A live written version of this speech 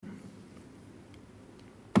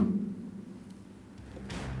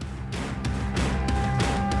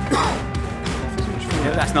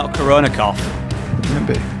That's not Corona cough.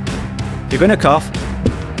 Maybe. If you're going to cough,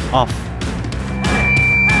 off.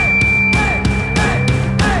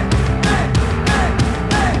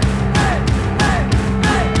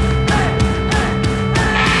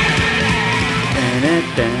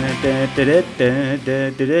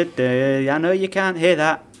 I know you can't hear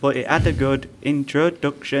that, but it had a good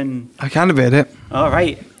introduction. I kind of heard it. All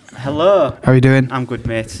right. Hello. How are you doing? I'm good,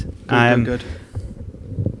 mate. Good.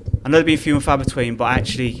 I know they've been few and far between, but I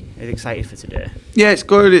actually am excited for today. Yeah, it's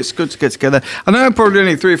good. It's good to get together. I know probably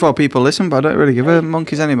only 3 or 4 people listen, but I don't really give a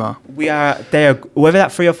monkeys anymore. We are there. Whoever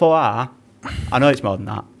that 3 or 4 are, I know it's more than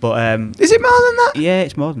that, but is it more than that? yeah,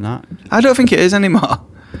 it's more than that. I don't think it is anymore.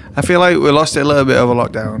 I feel like we lost it a little bit over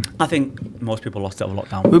lockdown. I think most people lost it over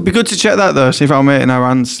lockdown. It would be good to check that though. See if our mate in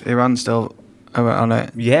Iran's still on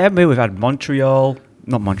it. Yeah, maybe we've had Canada.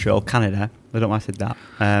 I don't know why I said that.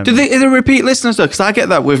 Are they repeat listeners though? Because I get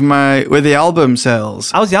that with the album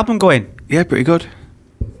sales. How's the album going? Yeah, pretty good.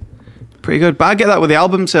 Pretty good. But I get that with the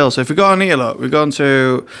album sales. So if we go on here, look, we've gone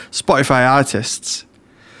to Spotify artists.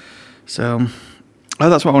 So,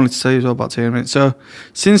 that's what I wanted to tell you as well about 2 minutes. So,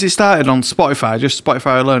 since it started on Spotify, just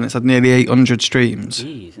Spotify alone, it's had nearly 800 streams.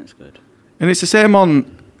 Jeez, that's good. And it's the same on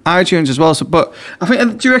iTunes as well. So, but I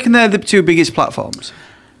think, do you reckon they're the 2 biggest platforms?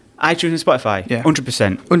 iTunes and Spotify? Yeah.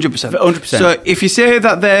 100%. 100%. 100%. So, if you say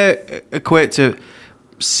that they equate to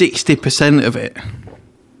 60% of it,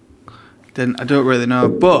 then I don't really know.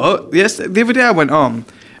 But yes, the other day I went on,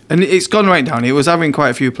 and it's gone right down. It was having quite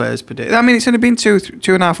a few players per day. I mean, it's only been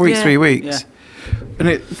 2.5 weeks, Yeah, 3 weeks. yeah. But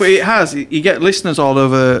it has. You get listeners all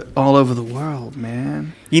over the world,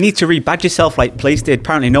 man. You need to rebadge yourself like Place did.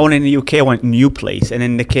 Apparently, no one in the UK went new Place, and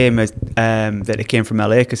then they came as that they came from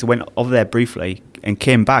LA because they went over there briefly and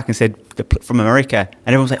came back and said they're from America, and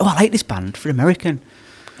everyone's like, "Oh, I like this band for American."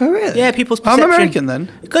 Oh, really? Yeah, people's perception. I'm American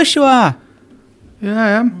then. Of course you are. Yeah, I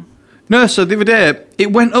am. No, so the other day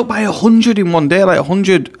it went up by 100 in one day, like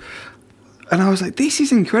 100, and I was like, "This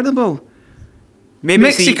is incredible." Maybe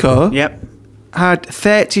Mexico. Yep. Had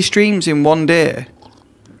 30 streams in one day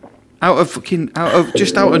out of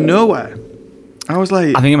nowhere. I was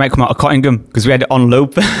like, I think it might come out of Cottingham because we had it on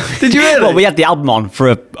loop. Did you really? Well, we had the album on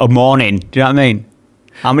for a morning. Do you know what I mean?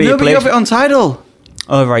 How many? No, but you have it on Tidal.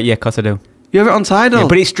 Oh right, yeah, of course I do. You have it on Tidal. Yeah,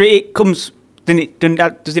 but it's straight. It comes.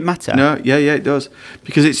 Does it matter? No, yeah, it does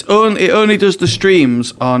because it only does the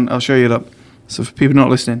streams on. I'll show you that. So for people not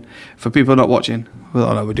listening, for people not watching, well,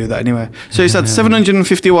 I know we do that anyway. So it's at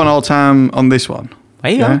 751 all time on this one.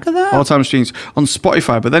 Hey, look at that. All time streams on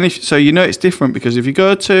Spotify. But then it's different because if you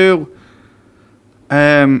go to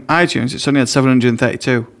iTunes, it's only at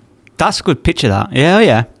 732. That's a good picture. That. Yeah,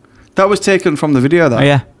 yeah. That was taken from the video. That. Oh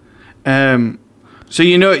yeah. So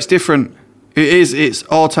it's different. It's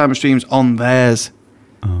all time streams on theirs.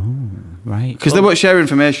 Oh, right. Because they won't share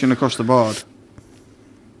information across the board.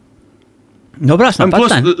 No, but that's not and bad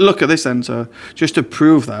plus, then. look at this then. So just to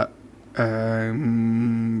prove that,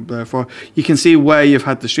 therefore, you can see where you've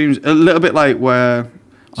had the streams. A little bit like where.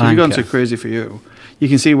 So if you go into Crazy For You, you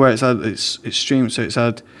can see where it's had its streams. So it's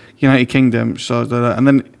had United Kingdom, so and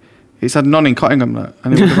then it's had none in Cottingham,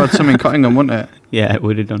 and it would have had some in Cottingham, wouldn't it? Yeah, it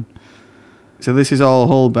would have done. So this is all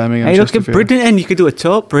whole Birmingham. Hey, look at Bridge, and you could do a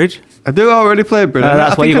top Bridge. I do already play Bridge.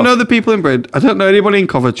 I think I know the people in Bridge. I don't know anybody in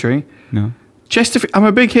Coventry. No. Chesterfield. I'm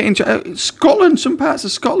a big hit in Scotland. Some parts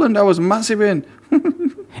of Scotland I was massive in.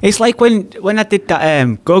 It's like when I did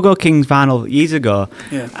that Go-Go Kings vinyl years ago.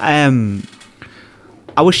 Yeah.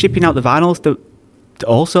 I was shipping out the vinyls to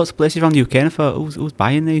all sorts of places around the UK, and I thought, who's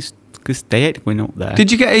buying these? Because they ain't going up there.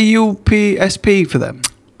 Did you get a UPSP for them?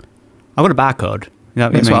 I got a barcode. You know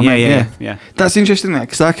That's what I mean. Yeah. That's interesting,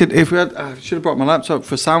 because I should have brought my laptop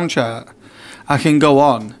for Soundchart. I can go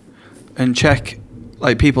on and check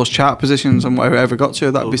like people's chart positions and whatever I ever got to.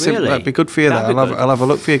 That'd be simple. That'd be good for you. I'll have a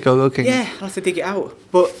look for you, Go-Go Kings. Yeah, I'll have to dig it out.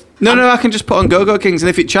 But no, I can just put on Go-Go Kings, and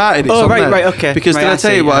if it charted, it's on there. Right, okay. Because right, did I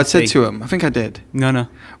tell you what I said see. to him? I think I did. No.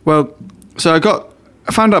 Well, so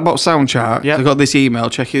I found out about Soundchart. Yep. I got this email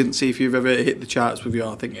checking and see if you've ever hit the charts with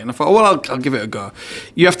your thingy. And I thought, well, I'll give it a go.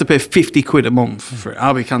 You have to pay 50 quid a month for it.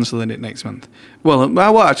 I'll be cancelling it next month.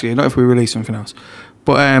 Well, actually, not if we release something else.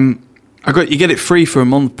 But you get it free for a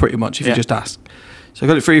month pretty much if you just ask. So I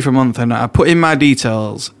got it free for a month, and I put in my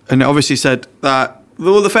details, and it obviously said that.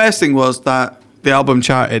 Well, the first thing was that the album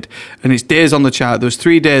charted, and it's days on the chart. There was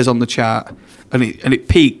 3 days on the chart, and it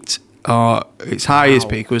peaked. Its highest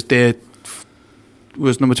peak was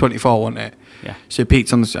number 24, wasn't it? Yeah. So it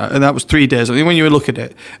peaked on the chart, and that was 3 days. I mean, when you look at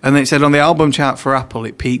it, and then it said on the album chart for Apple,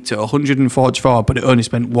 it peaked at 144, but it only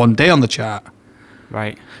spent 1 day on the chart.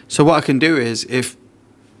 Right. So what I can do is, if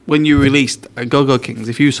when you released Go-Go Kings,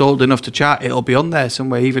 if you sold enough to chart, it'll be on there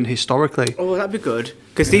somewhere, even historically. Oh, that'd be good.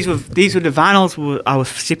 Because these were the vinyls I was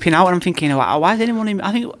shipping out, and I'm thinking, why is anyone in?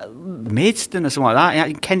 I think Maidstone or something like that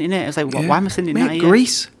in Kent, innit? I was like, why am I sending that here?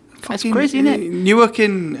 Greece. That's crazy, isn't it? Newark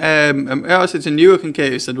in, I said to Newark and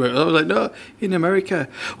Kate said, I was like, no, in America.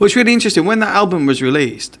 What's really interesting, when that album was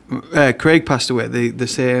released, Craig passed away the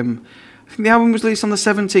same, I think the album was released on the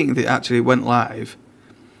 17th, it actually went live.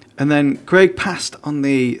 And then Craig passed on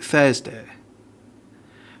the Thursday.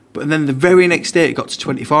 But then the very next day it got to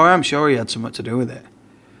 24. I'm sure he had something to do with it.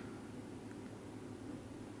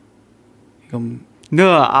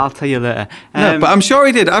 No, I'll tell you later. No, but I'm sure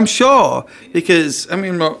he did. I'm sure. Because, I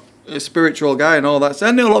mean, I'm not a spiritual guy and all that. So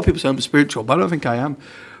I know a lot of people say I'm spiritual, but I don't think I am.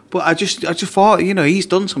 But I just thought, he's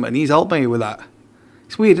done something. He's helped me with that.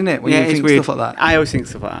 It's weird, isn't it, when you think stuff like that? I always think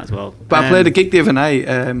stuff like that as well. But I played a gig the other night,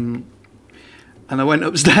 and I went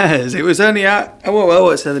upstairs. It was only at, I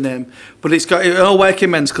won't say the name, but it's got an all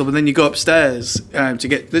working men's club, and then you go upstairs to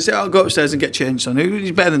get. They say, I'll go upstairs and get changed on.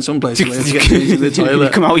 It's better than some places where you get changed in the toilet.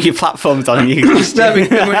 You come out with your platforms on, and you on me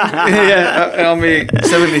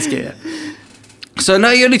 70s gear. So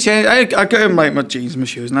no, you only change. I got in like my jeans and my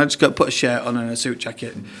shoes, and I just got to put a shirt on and a suit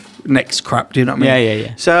jacket. Next crap, do you know what I mean?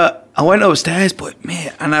 Yeah. So I went upstairs, but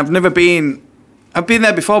mate, and I've been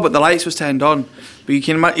there before, but the lights was turned on. But you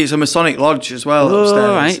can imagine it's a Masonic lodge as well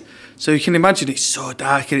upstairs. Right. So you can imagine it's so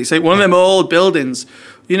dark, and it's like one of them old buildings,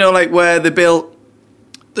 like where they built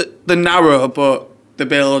the narrow, but they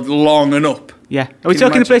build long and up. Yeah. Are we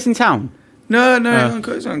talking the place in town? No,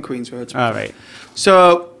 it's on Queen's Road. All right.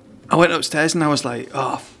 So I went upstairs and I was like,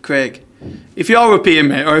 oh, Craig, if you're up here,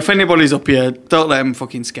 mate, or if anybody's up here, don't let them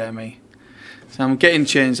fucking scare me. So I'm getting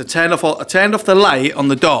changed. I turned off the light on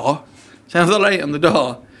the door. I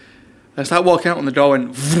started walking out on the door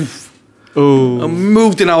and I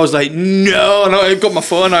moved and I was like, no, I got my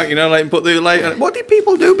phone out, put the light on. What did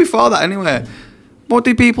people do before that anyway? What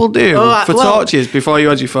did people do for torches before you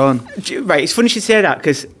had your phone? Right, it's funny you should say that,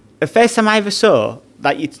 because the first time I ever saw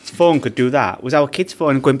that your phone could do that was our kid's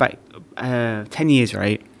phone going back 10 years,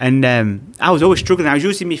 right? And I was always struggling. I was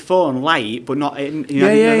using my phone light, but not,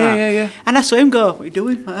 Yeah. And I saw him go, what are you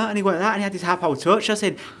doing? Like that? And he went like that, and he had this half-hour torch. I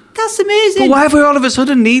said, that's amazing. But why have we all of a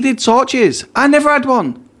sudden needed torches? I never had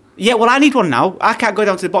one. Yeah, well, I need one now. I can't go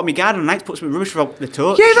down to the bottom of my garden at night to put some rubbish for the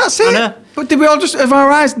torch. Yeah, that's it. But did we all just have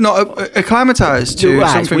our eyes not acclimatised to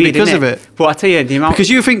something weird, because of it? But I tell you, the amount... Because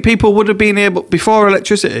you think people would have been able, before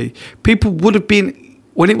electricity, people would have been,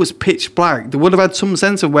 when it was pitch black, they would have had some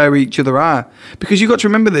sense of where each other are. Because you've got to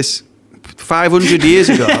remember this 500 years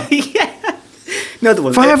ago. Yeah. No, there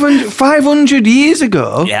was 500 years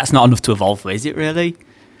ago? Yeah, that's not enough to evolve, is it, really?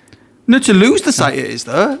 No, to lose the sight it is,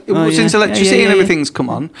 though. Since electricity and everything's come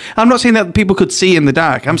on. I'm not saying that people could see in the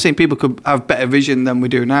dark. I'm saying people could have better vision than we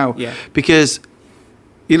do now. Yeah. Because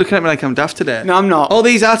you're looking at me like I'm daft today. No, I'm not. All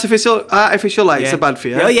these artificial lights are bad for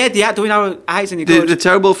you. Oh, yeah, they are doing our eyes and They're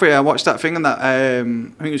terrible for you. I watched that thing on that, I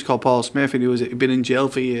think it was called Paul Smith, and he'd been in jail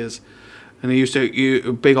for years. And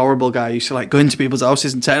a big horrible guy, used to like go into people's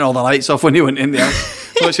houses and turn all the lights off when he went in there.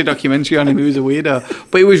 I watched a documentary on him, he was a weirdo.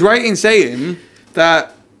 But he was right in saying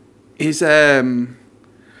that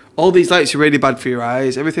all these lights are really bad for your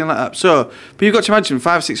eyes, everything like that. So, but you've got to imagine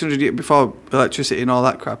 500-600 years before electricity and all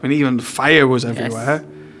that crap, and even fire was everywhere.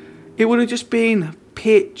 It would have just been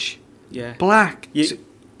pitch black.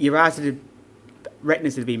 Your eyes would have,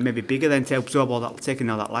 retinas would be maybe bigger than to absorb all that, taking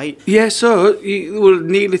all that light. Yeah, so you would have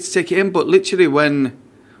needed to take it in, but literally when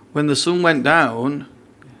the sun went down,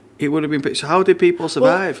 it would have been pitch. So how did people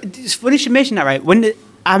survive? Well, it's funny you mention that, right?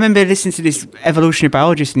 I remember listening to this evolutionary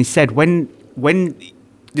biologist, and he said when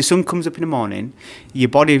the sun comes up in the morning, your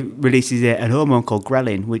body releases a hormone called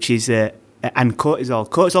ghrelin, which is and cortisol.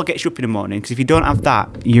 Cortisol gets you up in the morning, because if you don't have that,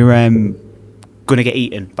 you're going to get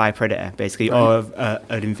eaten by a predator, basically, or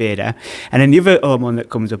an invader. And then the other hormone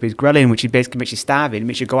that comes up is ghrelin, which basically makes you starving,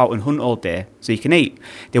 makes you go out and hunt all day so you can eat.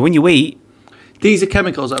 Then when you eat, these are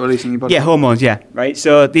chemicals that are released in your body. Yeah, hormones, yeah, right?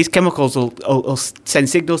 So these chemicals will send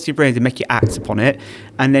signals to your brain to make you act upon it.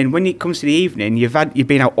 And then when it comes to the evening, you've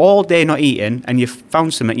been out all day not eating, and you've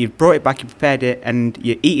found something, you've brought it back, you prepared it, and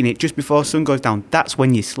you're eating it just before the sun goes down. That's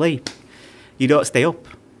when you sleep. You don't stay up.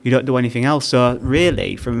 You don't do anything else. So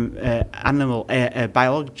really, from a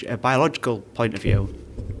biological point of view,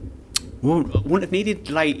 wouldn't have needed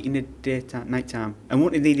light in the daytime, nighttime, and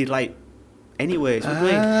wouldn't have needed light anyways, would we?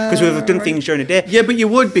 Because we've done things during the day. Yeah, but you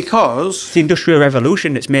would, because it's the Industrial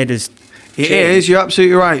Revolution that's made us It is, you're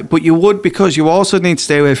absolutely right. But you would, because you also need to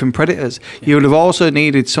stay away from predators. You would have also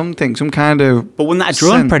needed something, some kind of... But wouldn't that have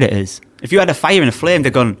drawn predators? If you had a fire and a flame,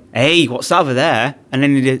 they're going, hey, what's that over there? And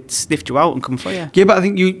then they'd sniffed you out and come for you. Yeah, but I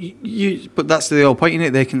think but that's the whole point in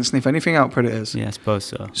it. They can sniff anything out, predators. Yeah, I suppose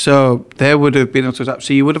so. So they would have been able to adapt.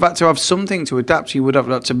 So you would have had to have something to adapt. You would have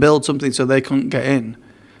had to build something so they couldn't get in.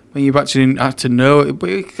 When you've actually had to know it. But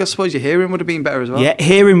I suppose your hearing would have been better as well. Yeah,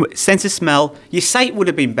 hearing, sense of smell. Your sight would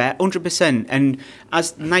have been better, 100%. And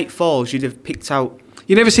as night falls, you'd have picked out...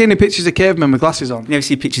 You never see any pictures of cavemen with glasses on? You never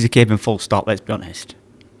see pictures of cavemen full stop, let's be honest.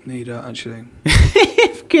 No, you don't, actually.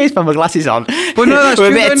 Caveman with glasses on. But no, that's with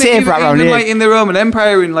true. a bit of tape right around even here. like in the Roman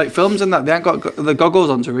Empire, in like films and that, they ain't got the goggles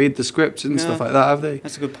on to read the scripts and stuff like that, have they?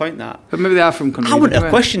 That's a good point, that. But maybe they are from countries. I wouldn't have anyway.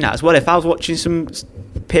 questioned that as well if I was watching some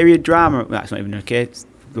period drama. Well, that's not even okay.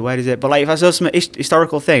 The word is it? But like if I saw some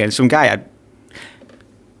historical thing and some guy had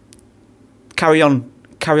carry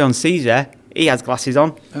on Caesar, he has glasses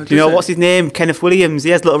on. Oh, Do you know does what's his name? Kenneth Williams. He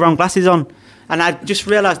has little round glasses on. And I just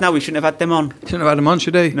realised now we shouldn't have had them on. Shouldn't have had them on,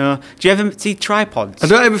 should they? No. Do you ever see tripods? I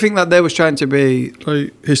don't ever think that they was trying to be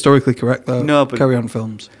like historically correct though. No, but- Carry On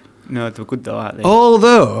films. No, they were good though, aren't they?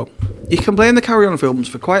 Although you can blame the Carry On films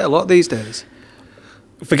for quite a lot these days.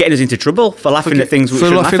 For getting us into trouble, for laughing at things we For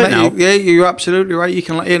shouldn't laugh at now. yeah, you're absolutely right. You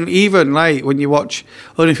can, and even like when you watch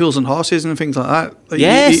Only Fools and Horses and things like that. Like,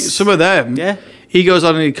 Yes. some of them. Yeah. He goes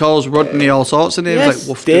on and he calls Rodney all sorts of names, Yes,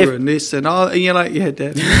 like Woofter Dave. and this and all, and you're like, yeah,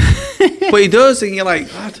 Dave. But he does, and you're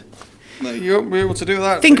like, lad, no, you won't be able to do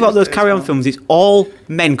that. Think about those carry-on films. It's all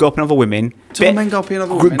men go up and over women. It's all men go up and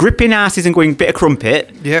over women. Gripping asses and going bit of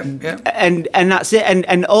crumpet. Yeah, yeah. And that's it.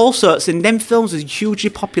 And all sorts. And them films are hugely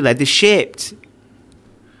popular. They shaped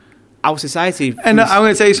our society. And I'm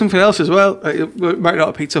going to tell you something else as well. You might not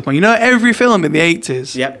have picked up on. You know, every film in the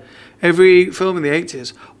 80s. Yep. Every film in the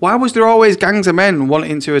 80s. Why was there always gangs of men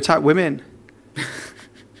wanting to attack women?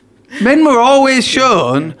 Men were always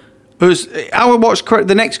shown as... I watched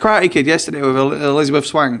The Next Karate Kid yesterday with Elizabeth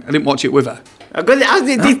Swang. I didn't watch it with her. I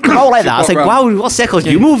did come out like that. I was like, wow, what circles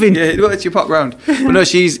you moving? Yeah, it lets you pop round. But no,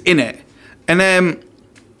 she's in it. And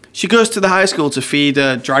she goes to the high school to feed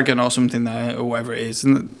a dragon or something there, or whatever it is.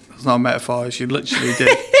 And it's not a metaphor. She literally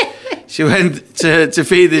did. She went to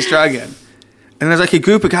feed this dragon. And there's like a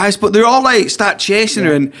group of guys, but they're all like start chasing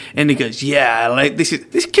her, and he goes, "Yeah, like this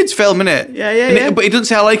kid's filming it." Yeah. But he doesn't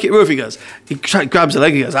say I like it rough. He goes, grabs the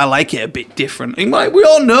leg. He goes, "I like it a bit different." And like, we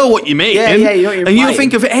all know what you mean. Yeah, you know what you're and you implying.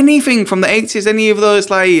 think of anything from the 80s, any of those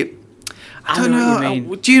like. I don't know. what you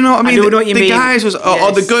mean. Do you know what I mean? I know what you the mean. guys was, or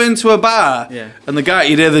Yes. they go into a bar, Yeah. and the guy,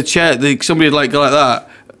 you'd hear the chair, somebody would like go like that.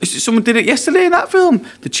 Someone did it yesterday in that film.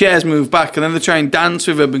 The chairs move back, and then they try and dance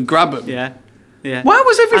with him and grab him. Yeah. Yeah. Why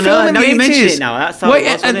was every I film know, in now the 80s? you mention it now, that's how it was,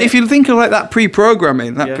 and wasn't if it? you think of like that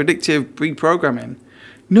pre-programming, that Yeah. predictive pre-programming,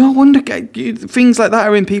 no wonder things like that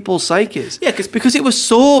are in people's psyches. Yeah, because it was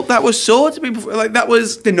so to people, like that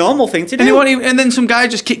was The normal thing to do. and then some guy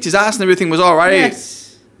just kicked his ass and everything was all right.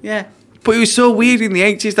 Yes. Yeah. But it was so weird in the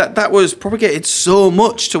 80s that was propagated so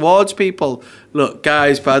much towards people. Look,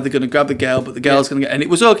 guys, bad, they're going to grab the girl, but the girl's going to get... And it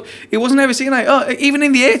was okay. It wasn't ever seen like, oh, even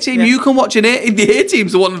in the A-Team, Yeah. you can watch the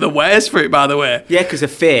A-Team's one of the worst for it, by the way. Yeah, because the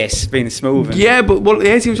face being smooth. Yeah, but the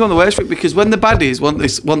A-Team's one of the worst for it because when the baddies want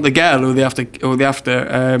the girl who they have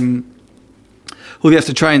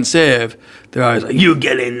to try and save, they're always like, you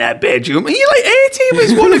get in that bedroom. And you're like, A-Team,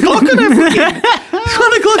 it's 1 o'clock on a fucking... It's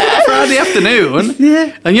 1 o'clock on a Friday afternoon.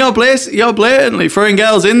 Yeah. And you're blatantly throwing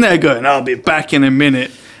girls in there going, I'll be back in a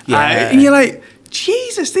minute. Yeah. And you're like,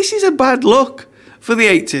 Jesus, this is a bad look for the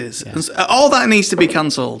 80s. Yeah. And all that needs to be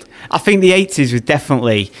cancelled. I think the 80s was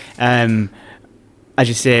definitely, as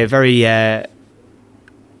you say, very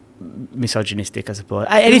misogynistic, I suppose.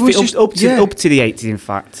 Anything was just- up yeah. to the 80s, in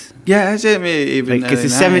fact. Yeah, it's even Because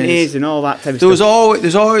the early 70s and all that type of There was stuff.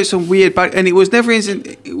 there's always some weird back, and it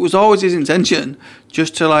was always his intention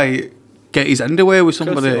just to like get his end away with Of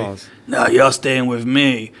course somebody. it was. No, you're staying with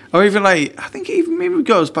me, or even like I think it even maybe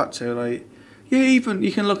goes back to like even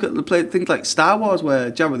you can look at the things like Star Wars where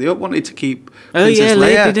Jabba the Hutt wanted to keep Princess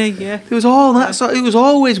Leia. did he? Yeah. There was all that. So it was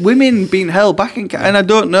always women being held back, and I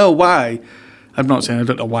don't know why. I'm not saying I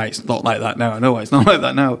don't know why it's not like that now. I know why it's not like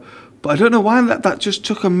that now. But I don't know why that just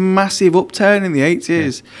took a massive upturn in the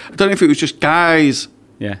 80s. I don't know if it was just guys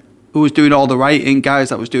Yeah. who was doing all the writing, guys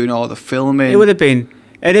that was doing all the filming. It would have been.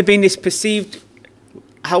 It'd have been this perceived,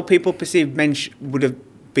 how people perceived men would have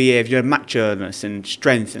behaved, macho-ness and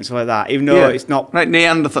strength and stuff like that, even though it's not... Like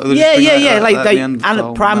Neanderthal. Like Neanderthal,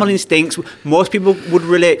 and primal man. instincts. Most people would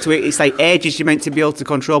relate to it. It's like ages you're meant to be able to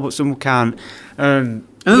control, but some can't. And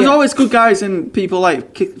there's always good guys and people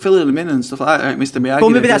like filling them in and stuff like that, like Mr. Miyagi.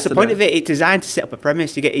 Well, maybe that's the point of it. It's designed to set up a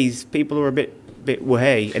premise. You get these people who are a bit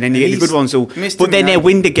wahey, and then you get the good ones who... Mr. But then they Miyagi.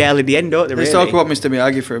 win the girl at the end, don't they? Let's really? talk about Mr.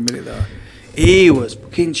 Miyagi for a minute, though. He was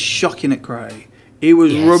fucking shocking at karate. He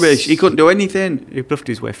was Yes. rubbish. He couldn't do anything. He bluffed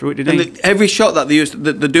his way through it, didn't he? Every shot that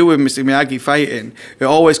they do with Mr. Miyagi fighting, it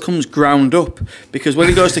always comes ground up, because when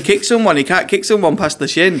he goes to kick someone, he can't kick someone past the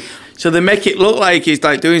shin. So they make it look like he's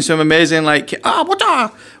like doing some amazing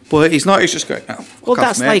but he's not. He's just going. Oh, Well,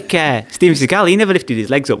 that's like Steven Seagal. He never lifted his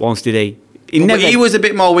legs up once, did he? But he was a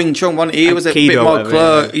bit more Wing Chun, wasn't he? He was a bit Aikido, more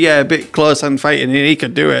whatever, a bit close hand fighting, and he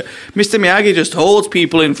could do it. Mr. Miyagi just holds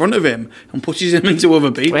people in front of him and pushes them into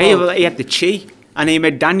other people. Well, he had the chi, and he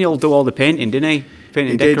made Daniel do all the painting, didn't he?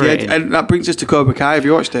 Painting, He did, decorating. yeah. And that brings us to Cobra Kai. Have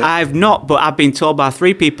you watched it? I've not, but I've been told by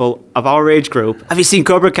 3 people of our age group, have you seen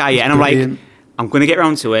Cobra Kai yet? And I'm Brilliant. like, I'm going to get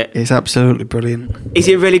round to it. It's absolutely brilliant. Is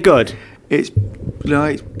it really good? It's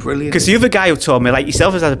brilliant. Because the other guy who told me, like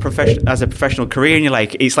yourself as a professional career, and you're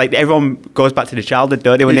like, it's like everyone goes back to the childhood,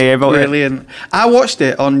 don't they, when they hear about it? Brilliant. I watched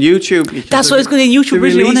it on YouTube. because That's what it's good on YouTube, They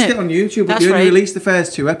originally, released wasn't it on YouTube, but That's they only right. released the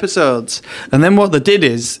first 2 episodes. And then what they did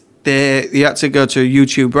is they had to go to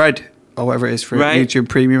YouTube Red, or whatever it is, for Right. YouTube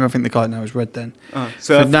Premium. I think they call it now, it's Red then. Oh,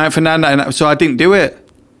 so for $9.99. So I didn't do it.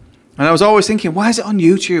 And I was always thinking, why is it on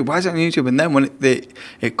YouTube? Why is it on YouTube? And then when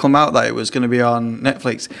it come out that it was going to be on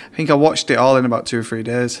Netflix, I think I watched it all in about 2 or 3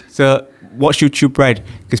 days. So what's YouTube Red?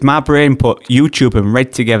 Because my brain put YouTube and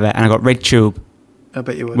Red together, and I got Red Tube. I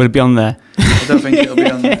bet you would. Will it be on there? I don't think it'll be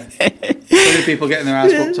on there. Many people getting their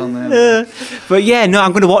ass whooped on there. But yeah, no,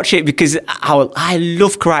 I'm going to watch it because I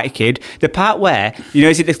love Karate Kid. The part where,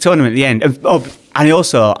 is it the tournament at the end? And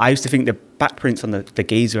also, I used to think the back prints on the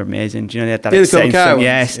gis are amazing. Do you know they had that Yeah, the setting Cobra Kai sun? ones.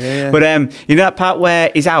 Yes. Yeah. But that part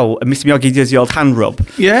where he's out and Mr. Miyagi does the old hand rub.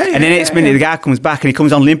 Yeah, And then next minute, the guy comes back and he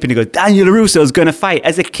comes on limping and he goes, Daniel LaRusso's going to fight.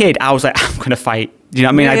 As a kid, I was like, I'm going to fight. Do you know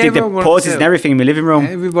what I mean? Yeah, I did the everyone wants poses to. and everything in my living room.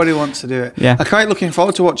 Everybody wants to do it. Yeah. I'm quite looking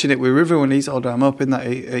forward to watching it with River when he's older. I'm hoping that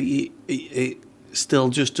he still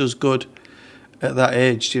just does good at that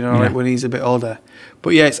age, Yeah. like when he's a bit older.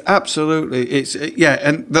 But yeah, it's absolutely,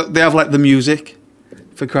 and they have like the music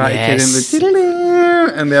for Karate Yes. Kid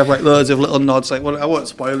and they have like loads of little nods. Like, well, I won't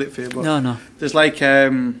spoil it for you, but No. there's like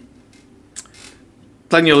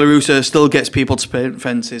Daniel LaRusso still gets people to paint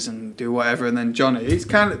fences and do whatever, and then Johnny, he's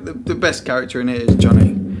kind of the best character in it is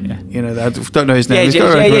Johnny. Yeah. I don't know his name. He's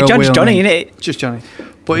got a Yeah, real John's wheel Johnny, name. innit? Just Johnny.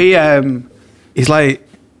 But he's like,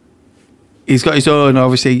 he's got his own,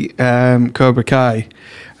 obviously, Cobra Kai.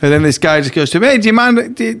 And then this guy just goes to him, hey, do you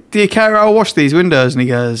mind, do you care how I wash these windows? And he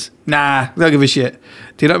goes, nah, don't give a shit.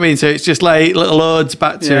 Do you know what I mean? So it's just like little odes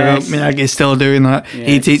back to Yes. Miyagi's still doing that. Yeah.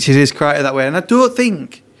 He teaches his karate that way. And I don't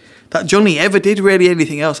think that Johnny ever did really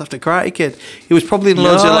anything else after Karate Kid. He was probably in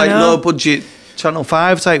loads of No. low budget Channel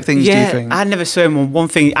 5 type things, do you think? I never saw him on one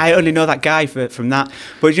thing. I only know that guy from that.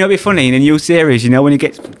 But you know what'd be funny? In the new series, when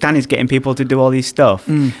Danny's getting people to do all these stuff,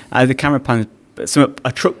 the camera pans,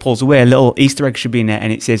 a truck pulls away, a little Easter egg should be in it,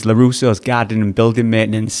 and it says LaRusso's Garden and Building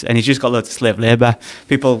Maintenance, and he's just got loads of slave labour.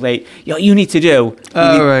 People like, you need to do. You need,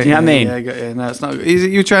 Right. do you know what I mean? Yeah, I got you. No, it's not.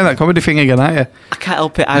 You're trying that comedy thing again, aren't you? I can't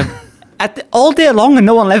help it. All day long and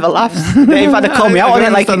no one ever laughs. In fact, they call me out on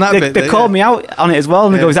it. Like they call me out on it as well,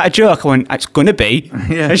 and they go, "Is that a joke?" I went, "It's gonna be.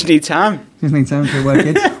 Yeah. I just need time." Just need time to work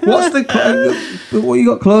in. What's what you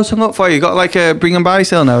got close hung up for? You got like a bring and buy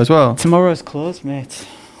sale now as well. Tomorrow's closed, mate.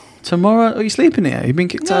 Tomorrow? Are you sleeping here? You've been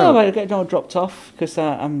kicked out. No, I get dropped off because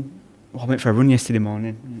I went for a run yesterday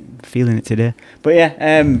morning. Feeling it today, but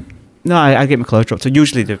yeah. No, I get my clothes dropped. So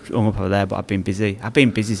usually they're hung up over there, but I've been busy. I've been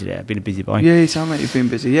busy today. I've been a busy boy. Yeah, you sound like you've been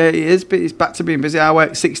busy. Yeah, it's back to being busy. I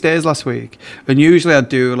worked 6 days last week, and usually I'd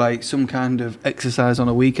do like some kind of exercise on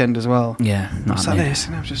a weekend as well. Yeah, not Sat me. there,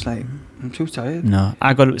 and I was just like, I'm too tired. No,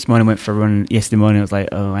 I got up this morning, went for a run yesterday morning. I was like,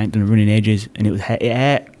 oh, I ain't done a run in ages, and it hurt,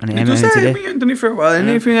 and it It does hurt hurt today. when you haven't done it for a while.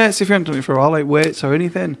 Anything else, if you haven't done it for a while, like weights or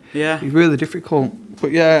anything, Yeah. it's really difficult.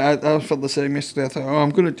 But yeah, I felt the same yesterday. I thought, I'm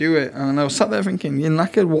going to do it. And I was sat there thinking, you're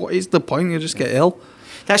knackered. What is the point? You just get ill.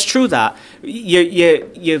 That's true. That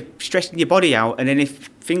you're stressing your body out, and then if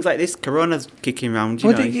things like this, Corona's kicking around,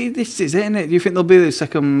 This is it, isn't it? Do you think there'll be the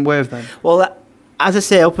second wave then? Well, as I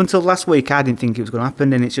say, up until last week, I didn't think it was going to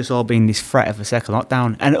happen, and it's just all been this threat of a second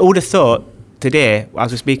lockdown. And I would have thought today,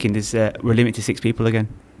 as we're speaking, we're limited to 6 people again.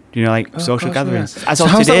 Do you know, like social Of course, gatherings? yeah. As So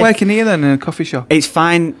of how's today, that working here then in a coffee shop? it's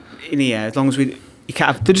fine in here as long as you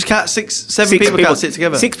can't have They just can't seven people can't sit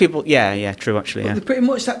together. 6 people, yeah, true, actually, yeah. They're pretty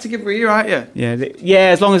much sat together here, aren't you? Yeah,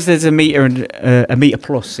 as long as there's a meter and a meter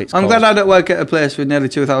plus, it's I'm called. glad I don't work at a place with nearly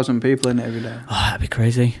 2,000 people in it every day. Oh, that'd be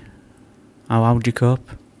crazy. How would you cope?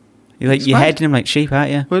 You're It's you're mad. heading them like sheep,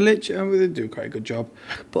 aren't you? Well, literally, they do quite a good job.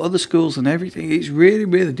 But other schools and everything, it's really,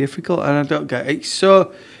 really difficult, and I don't get it. It's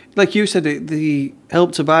so, like you said, the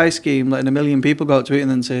Help to Buy scheme, letting 1 million people go out to it and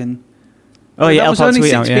then saying, Oh, yeah, that was help out only to eat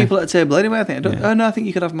 6 out, yeah. people at a table anyway. I think. Yeah. Oh no, I think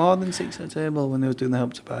you could have more than 6 at a table when they were doing the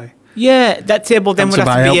Help to Buy. Yeah, that table then Help would to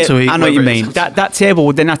have buy, to be. help to eat, I know what you whatever it mean. is. That table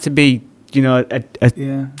would then have to be, a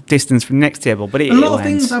Yeah. distance from the next table. But A lot of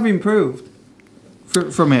things have improved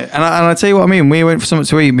from it, and I tell you what I mean. We went for something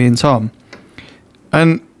to eat, me and Tom,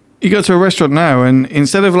 and you go to a restaurant now, and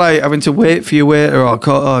instead of like having to wait for your waiter or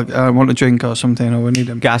I want a drink or something, or we need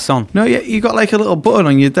them. Garçon. No, yeah, you got like a little button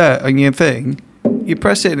on your thing. You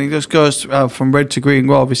press it and it just goes from red to green.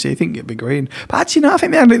 Well, obviously, you think it'd be green, but actually, no. I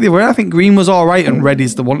think they had it the other way. I think green was all right and red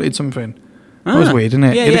is the wanted something. That was weird, isn't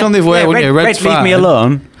it? Yeah, You'd have gone the other way, wouldn't you? red, Red's leave me fine.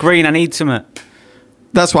 alone. Green, I need something.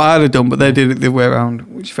 That's what I'd have done, but they did it the other way around,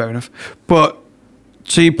 which is fair enough. But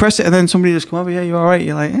so you press it and then somebody just come over. Yeah, you all right?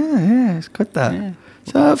 You're like, yeah, it's good that. Yeah.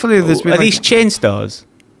 So hopefully there's been Are like these chain stores?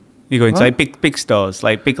 You go into What? like big stores,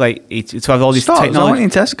 like big to have all this stores. I technology. went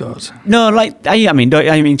in Tesco's. No, like I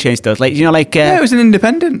mean chain stores, like like Yeah, it was an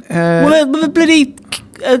independent. with a bloody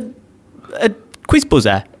quiz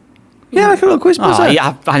buzzer. Yeah, like a little quiz buzzer. Oh,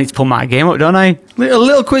 yeah, I need to pull my game up, don't I?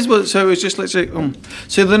 Little quiz buzzer. So it was just literally.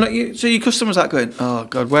 So they're not. So your customers are going. Oh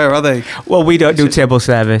God, where are they? Well, we don't do table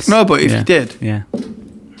service. No, but if you did, yeah.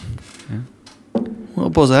 little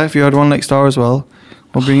buzzer. If you had one next door as well,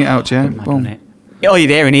 we'll bring it out to you. Mad, Boom. isn't it? Oh, you're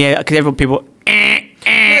there in here because everyone people.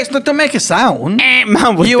 Yeah, don't make a sound.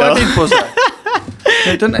 Man, would You though. did buzzer.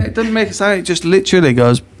 It doesn't make a sound. It just literally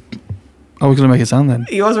goes. Oh, we're gonna make a sound then.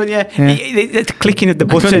 He was when Yeah. the clicking of the I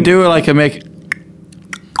couldn't button. do it like a make.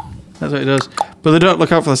 That's what it does. But they don't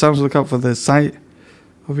look out for the sounds. They look out for the sight.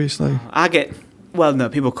 Obviously. I get. Well, no,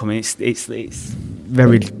 people come in. It's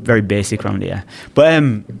very very basic around here.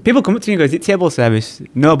 But people come up to you and go, "Is it table service?"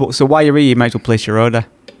 No, but so while you're here, you might as well place your order.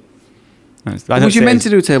 Was you meant to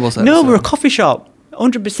do table service? No, we're a coffee shop.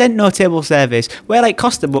 100% no table service. We're like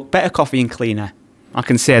Costa, but better coffee and cleaner. I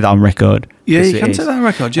can say that on record. Yeah, Yes, you it can is. say that on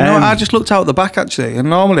record. Do you know what? I just looked out the back actually, and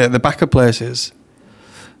normally at the back of places,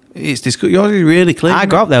 it's disgusting. Yours is really clean. I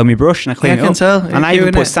go out there with my brush and I clean Yeah, I it can up. tell. And I You're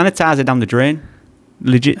even doing put it. sanitizer down the drain.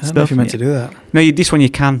 Legit I don't stuff. know if you're meant to do that. No, this one you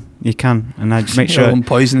can. You can. And I make sure. I'm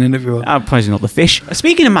poisoning everyone. I'm poisoning all the fish.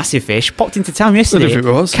 Speaking of massive fish, popped into town yesterday. if it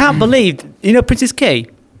was. Can't believe, Princess Key?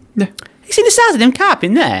 Yeah. You see the size of them carp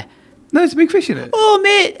in there? No, it's a big fish in it. Oh,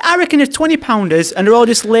 mate, I reckon they're 20 pounders and they're all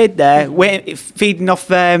just laid there, waiting, feeding off,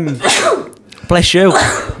 bless you.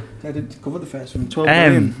 I didn't cover the first one. 12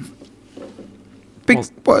 million. Big,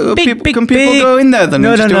 can people big- go in there then?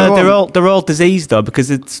 No, and no, just do what no. they want? They're all diseased though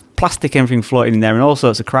because it's plastic, everything floating in there, and all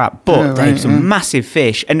sorts of crap. But Yeah, they're right, some yeah. massive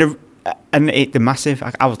fish, and they're massive.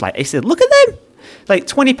 I was like, I said, look at them, like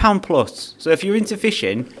 £20 plus. So if you're into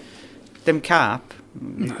fishing, them carp.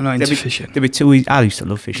 I'm not into fishing. They'd be too easy. I used to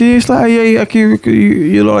love fishing. You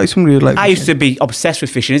look like somebody who'd like I fishing. used to be obsessed with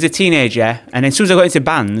fishing as a teenager, and then as soon as I got into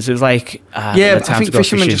bands, it was like, Yeah, no but time I think to go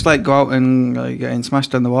fishermen fishing. just like go out and like, getting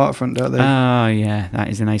smashed on the waterfront, don't they? Oh yeah, that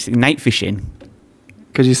is a nice thing. Night fishing.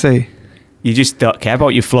 Because you see. You just don't care about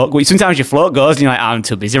your float. Sometimes your float goes, and you're like, I'm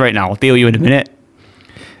too busy right now. I'll deal with you in a minute.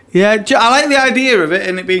 Yeah, I like the idea of it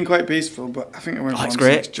and it being quite peaceful, but I think it went Oh, it's wrong,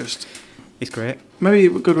 great. It's just It's great. maybe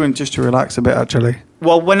a good one just to relax a bit. Actually,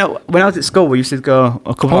 Well, when I was at school, we used to go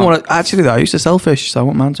a couple of actually, though, I used to sell fish, so I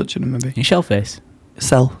won't mind touching them. Maybe in shellfish.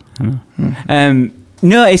 sell.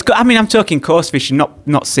 No, it's good. I mean, I'm talking coast fishing,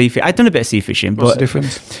 not sea fishing. I've done a bit of sea fishing, What's but the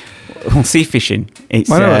difference? well, sea fishing. It's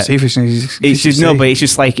Well, I know what sea fishing is. it's just no, but it's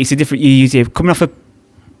just like it's a different. You're coming off a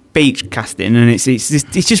beach casting, and it's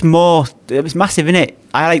just more. It's massive, isn't it?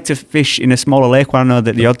 I like to fish in a smaller lake where I know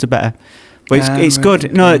that the odds are better. But it's right, good.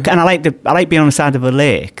 okay. No, and I like being on the side of a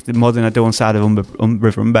lake more than I do on the side of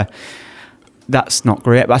River Humber. That's not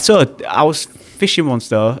great. But I was fishing once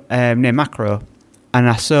though near Macro, and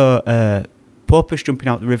I saw porpoise jumping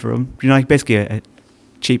out the river. Like basically a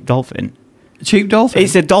cheap dolphin. Cheap dolphin.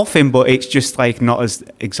 It's a dolphin, but it's just like not as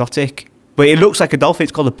exotic. But it looks like a dolphin.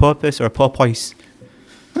 It's called a porpoise or a porpoise.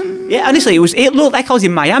 Yeah, honestly, it looked like I was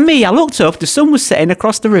in Miami. I looked up, the sun was setting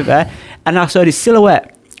across the river, and I saw this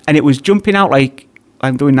silhouette, and it was jumping out like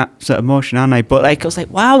I'm doing that sort of motion, aren't I? But like I was like,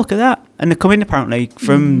 wow, look at that! And they come in apparently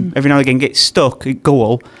from every now and again, get stuck,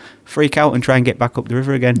 goal, freak out, and try and get back up the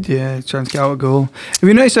river again. Yeah, trying to get out a goal. Have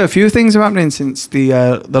you noticed a few things are happening since the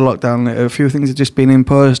lockdown? A few things have just been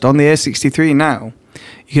imposed on the A63 now.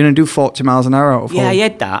 You're going to do 40 miles an hour out of Yeah, Hull. I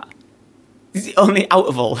had that. Is it only out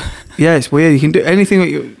of all? Yeah, it's weird. You can do anything.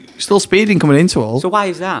 You're still speeding coming into Hull. So why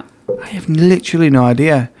is that? I have literally no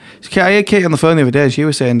idea. I had Kate on the phone the other day. She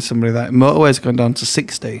was saying to somebody that motorways gone down to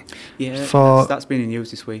 60. Yeah, For- that's been in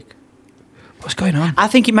news this week. What's going on? I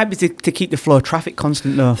think it might be to keep the flow of traffic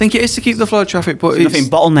constant though. I think it is to keep the flow of traffic, but There's nothing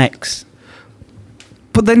bottlenecks.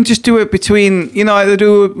 but then just do it between, like they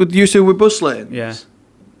do with bus lanes. Yeah.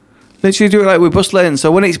 Literally do it like with bus lanes.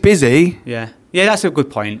 So when it's busy, Yeah, that's a good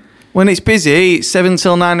point. when it's busy, it's 7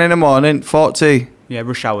 till 9 in the morning, 40. Yeah,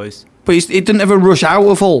 rush hours. But it didn't ever rush out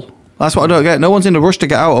of Hull. That's what I don't get. No one's in a rush to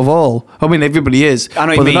get out of Hull. I mean, everybody is. I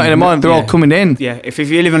know what but you they're not mean. in the morning. They're all Yeah. coming in. Yeah, if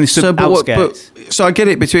you live on the outskirts. So I get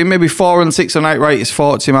it. Between maybe 4 and 6 at night, right, it's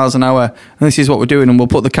 40 miles an hour. And this is what we're doing. And we'll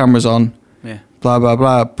put the cameras on. Yeah. Blah, blah,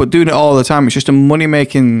 blah. But doing it all the time, it's just a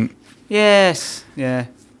money-making... Yes. Yeah.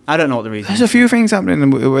 I don't know what the reason. There's a few things happening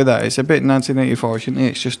with that. It's a bit 1984, shouldn't it?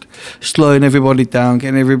 It's just slowing everybody down,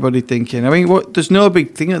 getting everybody thinking. I mean, there's no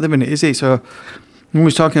big thing at the minute, is it? So when we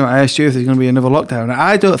was talking about ISG, if there's going to be another lockdown,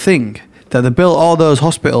 I don't think that they built all those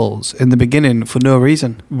hospitals in the beginning for no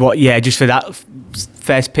reason. What? Yeah, just for that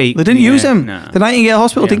first peak. They didn't use them. No. The Nightingale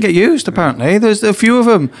Hospital Yeah. didn't get used, apparently. There's a few of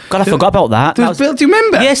them. God, I forgot about that. They was built, do you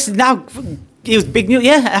remember? Yes, now it was big news.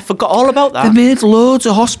 Yeah, I forgot all about They that. made loads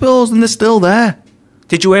of hospitals and they're still there.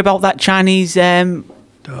 Did you hear about that Chinese? Don't.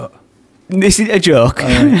 This isn't a joke.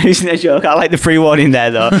 This isn't a joke. I like the pre-warning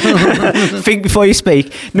there, though. Think before you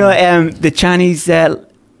speak. No, the Chinese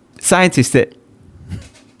scientist that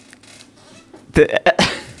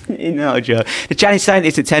not a joke. The Chinese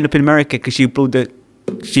scientist that turned up in America because she blew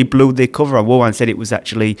the cover on Wuhan and said it was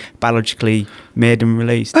actually biologically made and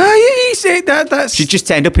released. Ah, you say that. That's She just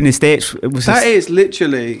turned up in the States. It was that is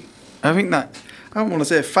literally. I think that. I don't want to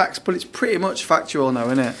say facts, but it's pretty much factual now,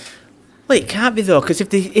 isn't it? Well, it can't be though, because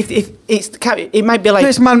if it might be like.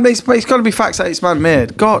 It's man. It's got to be facts that it's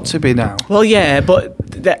man-made. Got to be now. Well, yeah, but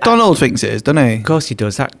Donald thinks it is, doesn't he? Of course he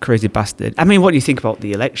does. That crazy bastard. I mean, what do you think about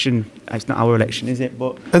the election? It's not our election, is it?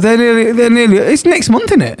 But They're nearly. It's next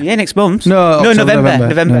month, isn't it? yeah, next month. No, October, November.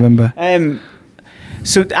 November.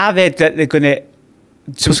 So are they that they're going to?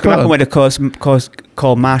 So it's going to happen Scotland? with a course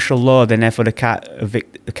called martial law. Then therefore they can't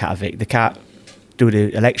do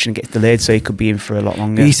the election, gets delayed, so he could be in for a lot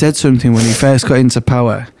longer. He said something when he first got into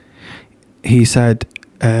power. He said,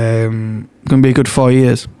 "Going to be a good 4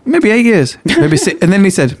 years, maybe 8 years, maybe and then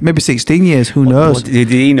he said maybe 16 years. Who knows?" What did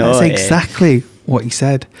he know? That's exactly what he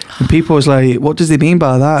said. And people was like, "What does he mean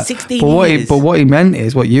by that?" 16 but what he meant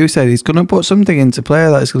is what you said. He's going to put something into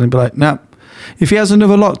play that's going to be like, "Nah, if he has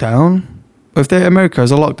another lockdown." If America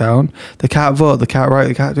has a lockdown, they can't vote, they can't write,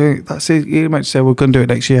 they can't do it. That's it. He might say we're going to do it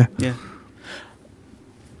next year. Yeah.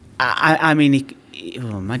 I mean,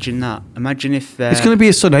 imagine that. Imagine if It's going to be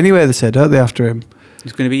his son anyway. They said, aren't they, after him?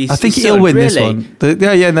 it's going to be. I think his he'll son, win this really? one.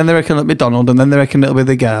 Yeah, and then they reckon it'll be Donald, and then they reckon it'll be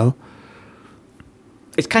the girl.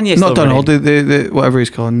 It's Kanye. Not still Donald, running. the whatever he's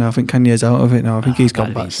called now. I think Kanye's out of it now. I think he's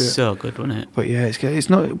gone That'd be back to it. so good, wouldn't it? But yeah, it's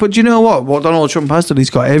not. But do you know what? What Donald Trump has done? He's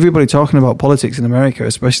got everybody talking about politics in America,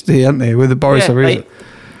 especially, haven't they, with the Boris Yeah, Ariza.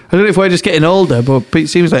 I don't know if we're just getting older, but it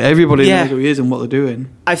seems like everybody Yeah. knows who he is and what they're doing.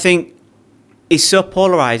 I think it's so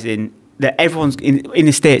polarizing that everyone's in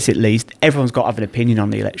the States, at least, everyone's got to have an opinion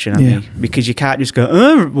on the election, haven't Yeah. they? Because you can't just go,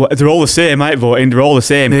 they're all the same, I voting, they're all the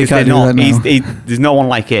same. Yeah, you Because can't they're do not. that now. There's no one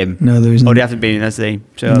like him. No, there isn't. Or they haven't been, has he?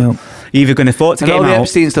 So No. you're either going to vote to And get all him the out.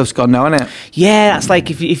 Epstein stuff's gone now, isn't it? Yeah, that's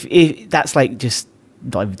like if that's like just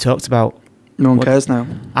not even talked about. No one What- cares now.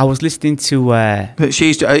 I was listening to. But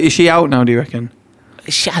is she out now? Do you reckon?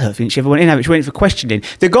 I don't think she ever went in. She went in for questioning.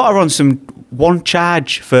 They got her on one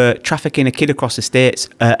charge for trafficking a kid across the states,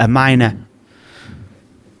 a minor.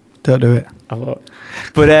 Don't do it.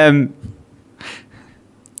 But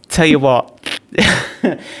tell you what.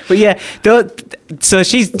 But yeah, so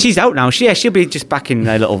she's out now. She'll be just back in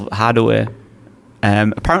a little Hardaway.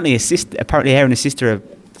 Apparently her and her sister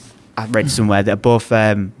I read somewhere that are both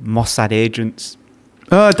Mossad agents.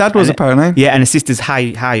 Oh, Dad was And apparently. Yeah, and her sister's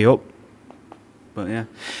high up. But yeah,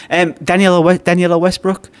 Daniela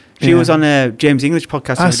Westbrook. She Yeah. was on a James English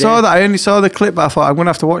podcast. the I other saw day. that. I only saw the clip, but I thought I'm going to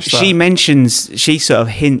have to watch that. She sort of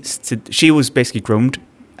hints to. She was basically groomed,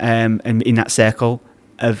 in that circle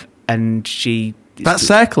and she. that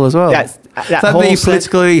circle as well. That's that the whole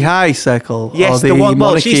politically high circle. Yes, or the one. Well,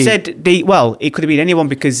 monarchy? she said it could have been anyone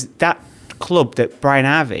because that club that Brian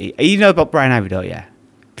Harvey. You know about Brian Harvey, don't you?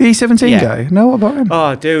 The E17 Yeah. guy. No, what about him?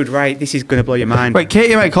 Oh, dude, right. This is going to blow your mind. Wait,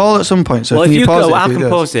 Katie might call at some point. So well, can if you pause go, it I if can it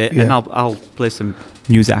pause does? it Yeah. and I'll play some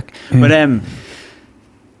music. Yeah. But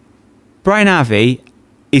Brian Harvey,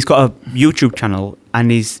 he's got a YouTube channel and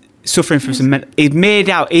he's suffering from some.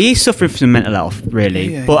 He's suffering from some mental health,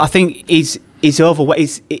 really. Yeah. But I think he's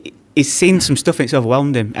He's seen some stuff and it's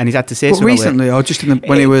overwhelmed him, and he's had to say But something. recently, or just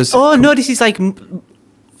when he was. Oh no, this is like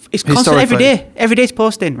it's constant every day. Every day's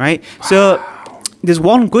posting, right? Wow. So there's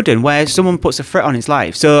one good one where someone puts a threat on his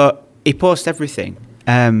life, so he posts everything,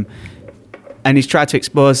 and he's tried to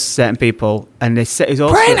expose certain people, and they say he's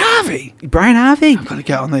also Brian Harvey. Brian Harvey. I've got to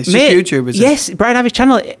get on this. Mate, It's just YouTube, is it? Yes, Brian Harvey's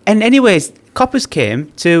channel. And anyways, coppers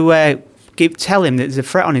came to tell him that there's a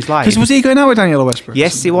threat on his life. Because was he going out with Daniela Westbrook?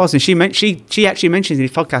 Yes, he was, and she actually mentions in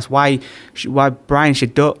his podcast why Brian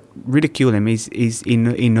should don't ridicule him.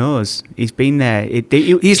 He knows he's been there.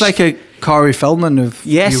 He's like a Corey Feldman of UK.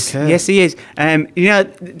 Yes, he is. You know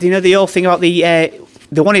the whole thing about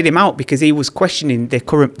they wanted him out because he was questioning the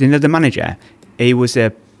current, the manager. He was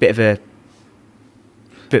a bit of a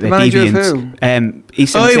manager deviant. of who?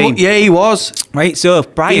 He's 17. He was. Right, so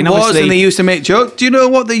Brian He was, obviously, and they used to make jokes. Do you know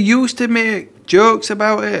what they used to make jokes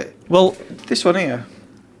about it? well, This one here.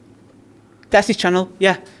 that's his channel.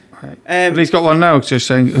 Yeah. Right. But he's got one now just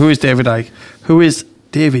saying, who is David Icke? Who is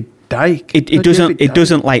David Dyke? It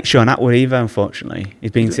doesn't like Sean Atwood either. Unfortunately,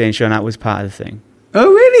 he's been saying Sean Atwood's part of the thing. Oh,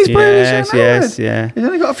 really? He's playing Yes, Sean yes, Atwood? yeah. He's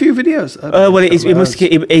only got a few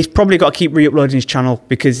videos. He's probably got to keep re-uploading his channel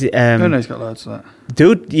because No, he's got loads of that.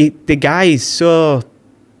 dude, the guy is so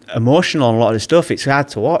emotional on a lot of the stuff. It's hard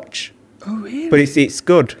to watch, Oh, really? but it's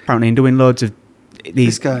good. Apparently, and doing loads of This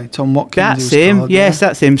these. guy, Tom Watkins. That's he was him. called, Yes, yeah.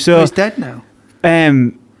 that's him. Oh, So he's dead now.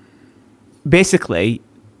 basically,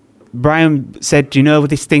 Brian said, "Do you know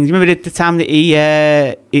this thing? Do you remember the time that he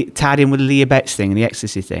tied in with the Leah Betts thing and the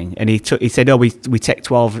ecstasy thing?" And he said, "Oh, we take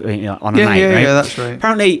 12 on a night, right?" Yeah, that's right.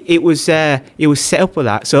 Apparently, it was set up with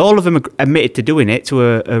that. So all of them admitted to doing it to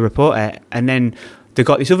a reporter, and then they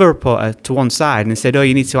got this other reporter to one side and said, "Oh,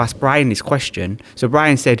 you need to ask Brian this question." So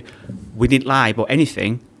Brian said, "We didn't lie about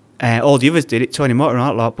anything. All the others did it, Tony Moore and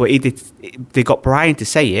all that lot, but they got Brian to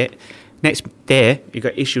say it. Next day, he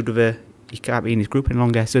got issued with he can't be in his group any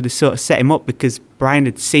longer. So they sort of set him up because Brian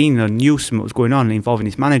had seen or knew something was going on involving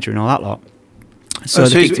his manager and all that lot. So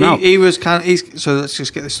they kicked him out. he was so let's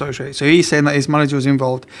just get this story straight. So he's saying that his manager was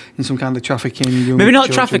involved in some kind of trafficking. Maybe not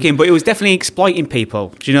trafficking, but it was definitely exploiting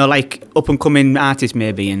people. Do you know, like up and coming artists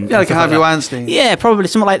maybe, and Yeah, like a stuff Harvey that. Weinstein. Yeah, probably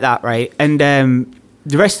something like that, right? And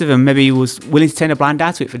the rest of them maybe he was willing to turn a blind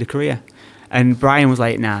eye to it for the career. And Brian was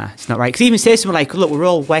like, "Nah, it's not right." Because he even says something like, "Look, we're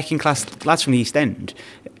all working class lads from the East End.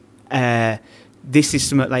 This is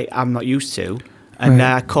something like I'm not used to." And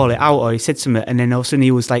Right. I call it out, or he said something, and then all of a sudden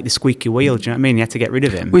he was like the squeaky wheel. Do you know what I mean? You had to get rid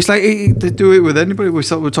of him. Well, it's like they do it with anybody. We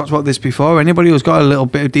talked about this before. Anybody who's got a little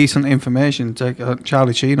bit of decent information, take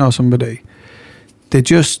Charlie Sheen or somebody, they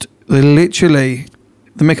literally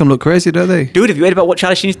they make them look crazy, don't they? Dude, have you heard about what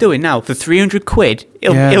Charlie Sheen's doing now? For 300 quid,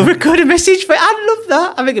 he'll Yeah. record a message for it. I love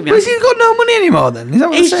that. I think it'd be But has he got no money anymore then? Is that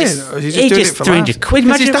what He's I'm saying? just- Or is he he's doing just it for 300 laughs? quid.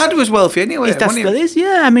 'Cause his Imagine- dad was wealthy anyway. His dad wasn't he? still is,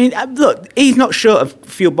 yeah. I mean, look, he's not short of a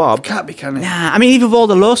few bob. Can't be, can he? Nah, I mean, even with all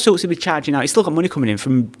the lawsuits he'll be charging out, he's still got money coming in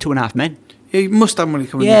from 2.5 Men. Yeah, he must have money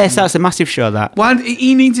coming in. Yes, that's a massive show, that. Why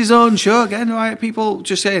he needs his own show again, right? People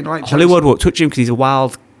just saying, right? Hollywood won't touch him because he's a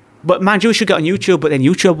wild... But mind you, he should get on YouTube, but then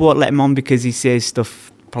YouTube won't let him on because he says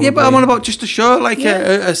stuff... Probably. Yeah, but I'm on about just a show, like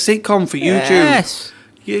a sitcom for YouTube. Yes.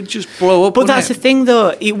 You'd just blow up. But wouldn't that's it? the thing,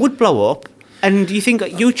 though. It would blow up. And you think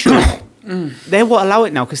that YouTube, they won't allow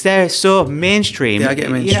it now because they're so mainstream. They are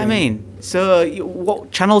getting You know what I mainstream. mean? So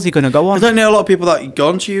what channels are you going to go I on? don't know a lot of people that go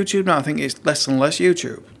onto YouTube now. I think it's less and less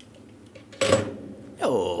YouTube.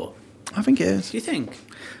 Oh, I think it is. do you think?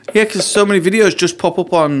 Yeah, because so many videos just pop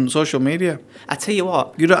up on social media. I tell you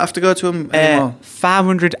what, You don't have to go to them anymore.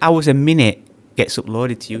 500 hours a minute gets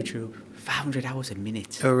uploaded to YouTube. 500 hours a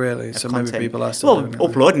minute. Oh, really? of So content. maybe people are still well, doing it.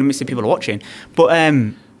 uploading, missing people are watching. But Yeah.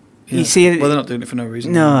 you see, well, they're not doing it for no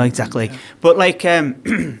reason. no, exactly. Yeah. But like,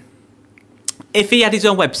 if he had his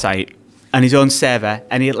own website and his own server,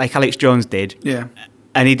 and he, like Alex Jones did, Yeah.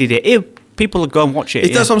 and he did it, people would go and watch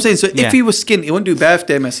it. That's what I'm saying. So Yeah. if he was skint, he wouldn't do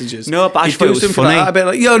birthday messages. No, but I He'd just thought it do was something funny. Like that.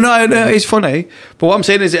 I'd be like, no, it's funny. But what I'm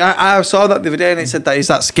saying is, I saw that the other day and it said that he's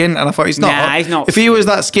that skin, and I thought he's not. Nah, he's not. If he was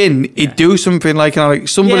that skin, he'd do something like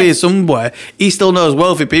somebody Yeah. somewhere. He still knows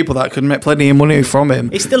wealthy people that could make plenty of money from him.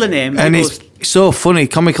 It's still a name. And People's- it's so funny,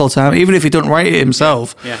 comical time. Even if he don't write it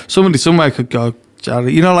himself, Yeah. somebody somewhere could go,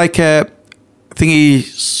 Charlie. You know, like thingy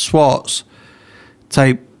Schwartz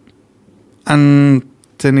type,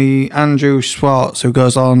 Andrew Schwartz, who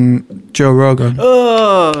goes on Joe Rogan,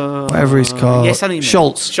 Oh, whatever he's called. Yes, I know you mean.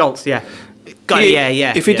 Schultz. Schultz, yeah. Got it,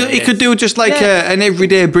 yeah. If he yeah, he could do just like Yeah. an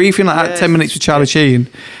everyday briefing, like Yes. 10 minutes with Charlie Sheen.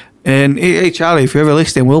 And hey, Charlie, if you're ever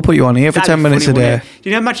listening, we'll put you on here for That'd 10 be minutes funny, a day. wouldn't it? Do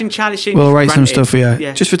you know, imagine Charlie Sheen We'll write some ranted. stuff for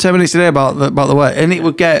you. Just for 10 minutes a day about the way. And it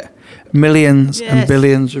would get millions and Yes.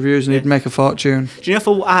 billions of views and he'd Yes. make a fortune. Do you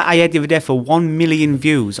know, I heard the other day, for 1 million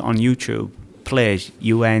views on YouTube plays,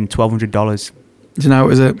 you earn $1,200. Do you know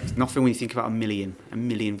what is it? Nothing when you think about a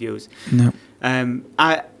million views. No.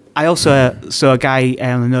 I also saw a guy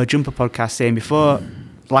on the No Jumper podcast saying before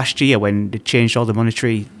last year, when they changed all the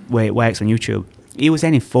monetary way it works on YouTube, he was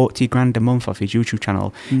earning 40 grand a month off his YouTube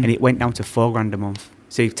channel, and it went down to 4 grand a month.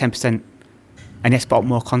 So 10%. and it's about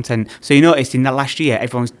more content. So you noticed in that last year,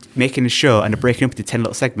 everyone's making a show and they're breaking up into 10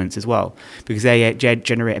 little segments as well, because they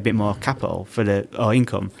generate a bit more capital or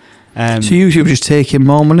income. So YouTube just taking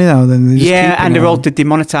more money now than and they're all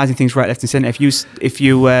demonetizing things right, left, and centre. If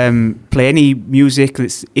you play any music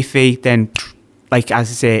that's iffy, then like as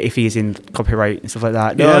I say, iffy is in copyright and stuff like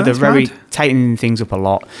that. No, they're very tightening things up a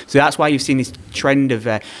lot. So that's why you've seen this trend of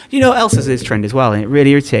you know what else is this trend as well, and it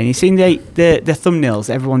really irritating. You've seen the thumbnails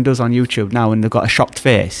everyone does on YouTube now, and they've got a shocked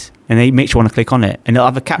face, and they make you want to click on it, and they'll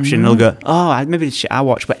have a caption, and they'll go, "Oh, maybe the shit I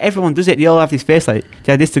watch," but everyone does it. They all have this face like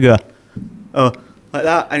they had this to go, "Oh." Like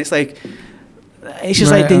that, and it's like it's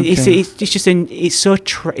just like it's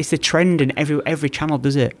a trend, and every channel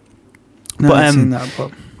does it. No, but, I've seen that,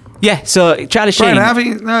 but yeah. So Charlie Sheen, Brian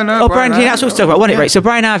Harvey, no. Oh, Brian, that's what I was talking about, wasn't it? Right. So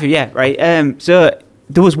Brian Harvey, yeah, right. So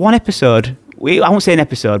there was one episode. I won't say an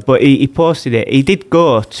episode, but he posted it. He did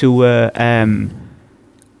go to. Do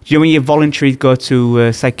you know when you voluntarily go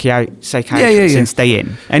to psychiatrist and stay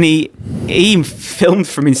in? And he filmed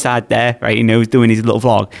from inside there, right? You know, he was doing his little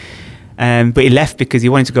vlog. But he left because he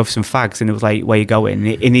wanted to go for some fags, and it was like, "Where you going?"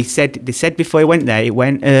 And they said before he went there,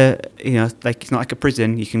 like it's not like a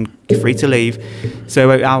prison. You're free to leave.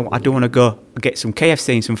 So I don't want to go get some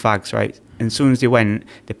KFC and some fags, right? And as soon as they went,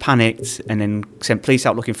 they panicked and then sent police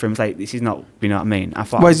out looking for him. It's like, this is not, you know what I mean? I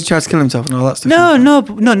thought, why did he try to kill himself and all that stuff? No,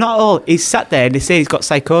 not at all. He's sat there and they say he's got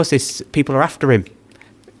psychosis. People are after him.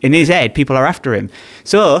 In his head, people are after him.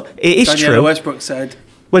 So it is Daniela true. Westbrook said.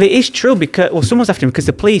 Well, it is true because someone's after him because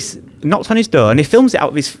the police knocked on his door and he films it out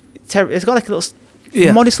of his. It's got like a little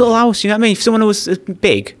modest little house. You know what I mean? If someone was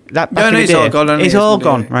big, that back in the day, it's all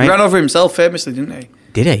gone. Right? He ran over himself famously, didn't he?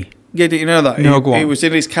 Did he? Yeah, did you know that? No, go on. He was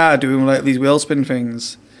in his car doing like these wheel spin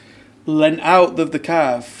things. Leant out of the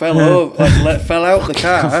car, fell out the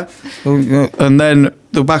car, and then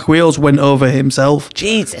the back wheels went over himself.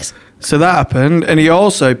 Jesus. So that happened, and he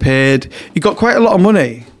also paid. He got quite a lot of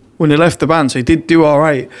money when he left the band, so he did do all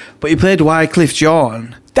right. But he played Wycliffe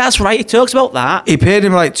Jean. That's right. He talks about that. He paid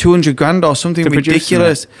him like $200,000 or something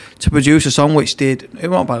ridiculous to produce a song, which did. It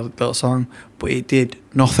wasn't a bad little song, but it did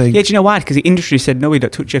nothing. Yeah, do you know why? Because the industry said no, we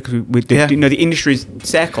don't touch it because you know the industry's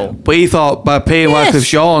circle. But he thought by paying Wycliffe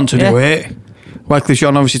Jean to do it, Wycliffe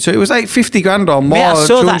Jean obviously took it. Was like $50,000 or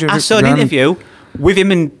more. Mate, I saw an interview with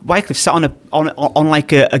him and Wycliffe sat on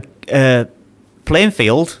like a playing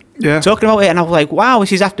field. Yeah. Talking about it, and I was like, "Wow,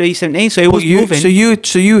 this is after E17." So he was moving. So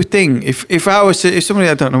you think if I was if somebody,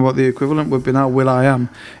 I don't know what the equivalent would be now, will.i.am.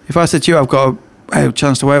 If I said to you, I've got a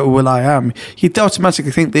chance to work with will.i.am, you'd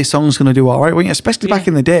automatically think this song's going to do all right, wouldn't you? Especially back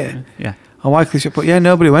in the day. Yeah. And Wycliffe, but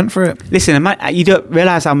nobody went for it. Listen, you don't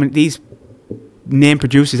realise how many these name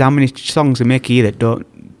producers, how many songs they make here that don't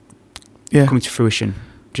come to fruition.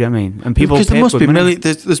 Do you know what I mean? And people, because there must be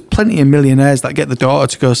there's plenty of millionaires that get the daughter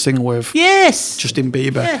to go sing with. Yes. Justin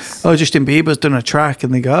Bieber. Yes. Oh, Justin Bieber's done a track,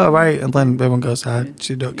 and they go, "Oh, right," and then everyone goes,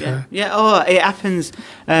 "She don't care." Yeah. Oh, it happens.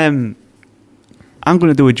 I'm going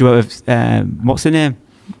to do a duet with what's her name?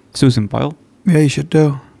 Susan Boyle. Yeah, you should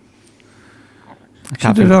do.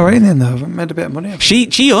 She did all right then, though. Made a bit of money.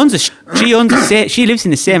 She owns she lives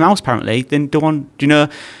in the same house apparently. Then the one, do you know?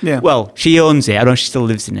 Yeah. Well, she owns it. I don't know if she still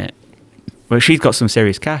lives in it. But she's got some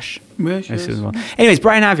serious cash. Yeah, she is. Well. Anyways,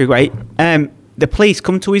 Brian Harvey, right? The police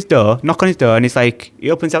come to his door, knock on his door, and he's like,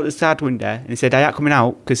 he opens out the side window and he said, "I'm not coming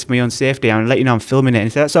out because for my own safety. I'm let you know I'm filming it." And he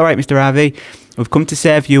said, "That's all right, Mr. Harvey. We've come to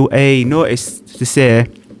serve you a notice to say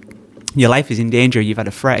your life is in danger. You've had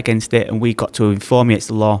a threat against it, and we got to inform you it's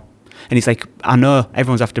the law." And he's like, "I know,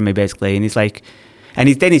 everyone's after me, basically." And he's like,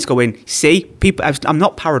 he's going, "See, people, I'm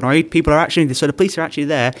not paranoid. People are actually, so the police are actually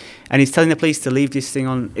there." And he's telling the police to leave this thing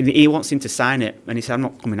on. And he wants him to sign it. And he said, "I'm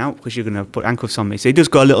not coming out because you're going to put handcuffs on me." So he does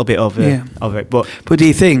go a little bit over it. But do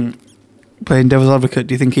you think, playing devil's advocate,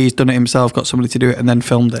 do you think he's done it himself, got somebody to do it, and then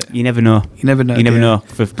filmed it? You never know. You never know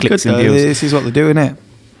for clicks and views. This is what they're doing, innit?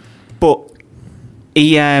 But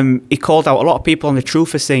he called out a lot of people on the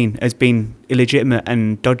truther scene as being illegitimate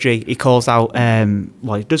and dodgy. He calls out,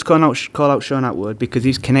 he does call out Sean Atwood because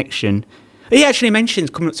his connection. He actually mentions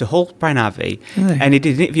coming up to Hull, Brian Harvey, and he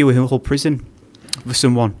did an interview with Hull Prison for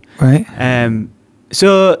someone. Right.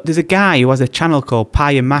 So there's a guy who has a channel called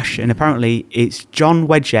Pie and Mash, and apparently it's John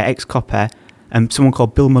Wedger, ex-copper, and someone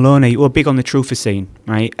called Bill Maloney, who are big on the truther scene,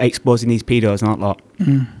 right, exposing these pedos and that lot.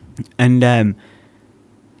 Mm. And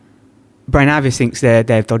Brian Harvey thinks they're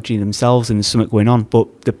dodgy themselves and there's something going on,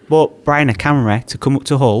 but they bought Brian a camera to come up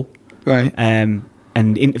to Hull, right, and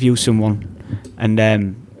interview someone,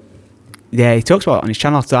 and he talks about it on his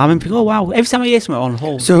channel. So I'm like, oh wow! Every time I hear something on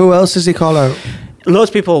Hull. So who else does he call out?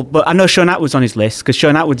 loads of people, but I know Sean Atwood's on his list because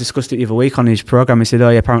Sean Atwood discussed it the other week on his programme. He said, oh,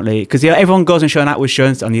 yeah, apparently, because everyone goes on Sean Atwood's show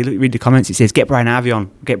and you read the comments, it says, get Brian Harvey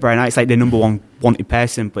on. Get Brian Harvey. It's like the number one wanted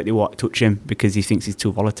person, but they won't touch him because he thinks he's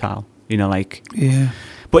too volatile. You know, like... Yeah.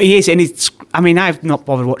 But he is, and he's... I mean, I've not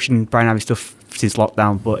bothered watching Brian Harvey stuff since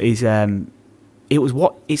lockdown, but he's...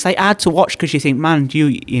 It's like hard to watch because you think, man,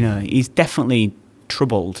 you know, he's definitely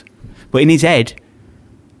troubled. But in his head,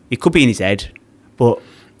 it could be in his head, but...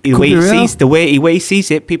 The way he sees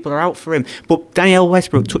it, people are out for him. But Danielle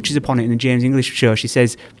Westbrook touches upon it in the James English show. She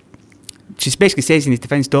basically says in his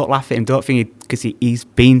defence, don't laugh at him, don't think because he's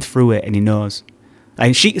been through it and he knows.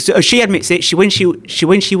 And she admits it. When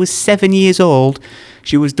she was 7 years old,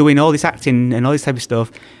 she was doing all this acting and all this type of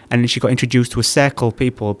stuff, and she got introduced to a circle of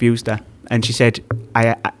people who abused her. And she said,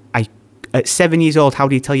 I at 7 years old, how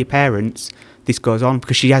do you tell your parents this goes on?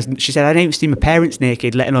 Because she said, I didn't even see my parents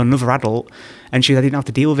naked, let alone another adult. And she said, I didn't have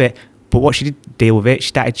to deal with it. But what she did deal with it,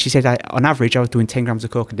 she said, on average, I was doing 10 grams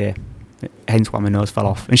of coke a day. Hence why my nose fell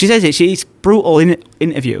off. And she says it's brutal in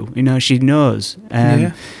interview. You know, she knows.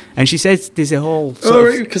 And she says there's a whole...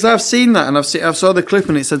 Because I've seen that and I saw the clip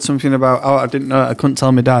and it said something about, I didn't know, I couldn't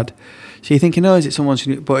tell my dad. So you're thinking, oh, is it someone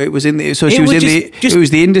she knew? But it was in the... So she was in it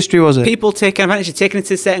was the industry, was it? People taking advantage of taking it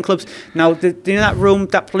to certain clubs. Now, do you know that room,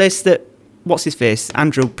 that place that... What's his face?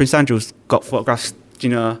 Prince Andrew's got photographs, do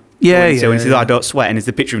you know? Yeah. And he says, I don't sweat, and there's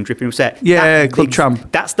the picture of him dripping with sweat. Yeah, Club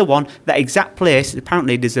Tramp. That's the one. That exact place,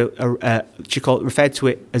 apparently there's referred to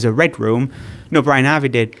it as a red room. No, Brian Harvey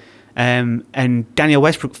did. And Daniel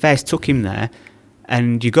Westbrook first took him there,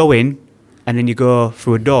 and you go in, and then you go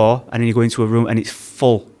through a door, and then you go into a room, and it's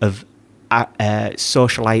full of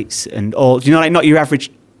socialites and all, do you know, like not your average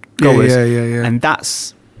goers. Yeah. And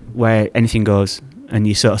that's where anything goes. And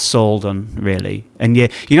you're sort of sold on, really. And you're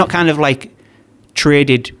not kind of like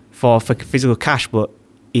traded for physical cash, but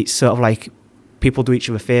it's sort of like people do each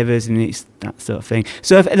other favours and it's that sort of thing.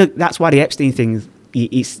 So look, that's why the Epstein thing,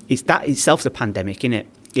 it's that itself's a pandemic, isn't it?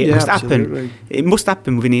 It must absolutely happen. It must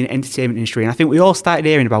happen within the entertainment industry. And I think we all started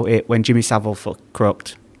hearing about it when Jimmy Savile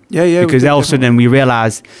croaked. Yeah. Because all of a sudden we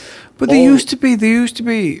realised... But there used to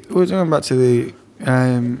be, we're going back to the...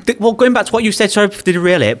 well, going back to what you said, sorry to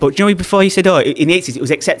derail it, but you know before you said, in the 80s it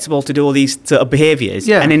was acceptable to do all these sort of behaviours,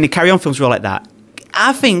 and then the Carry On films were all like that.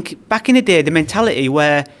 I think back in the day, the mentality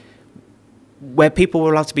where people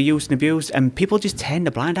were allowed to be used and abused, and people just turned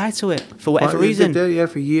a blind eye to it for whatever reason.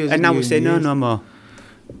 For years. And now we're saying no more.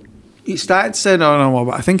 It started to say no more,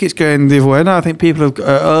 but I think it's going the other way now. I think people have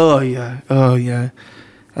oh yeah.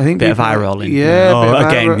 I think bit of eye rolling. Yeah,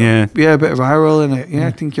 a bit of eye rolling it. Yeah,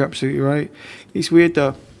 I think you're absolutely right. It's weird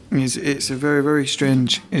though. It's a very, very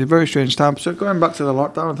strange. It's a very strange time. So going back to the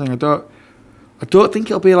lockdown thing, I don't think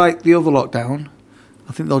it'll be like the other lockdown.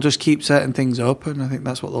 I think they'll just keep certain things open. I think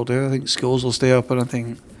that's what they'll do. I think schools will stay open. I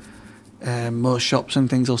think most shops and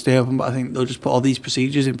things will stay open. But I think they'll just put all these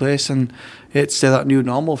procedures in place and it's still that new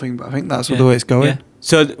normal thing. But I think that's the way it's going. Yeah.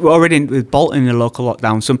 So we're already with Bolton in a local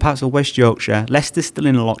lockdown. Some parts of West Yorkshire. Leicester's still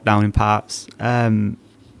in a lockdown in parts.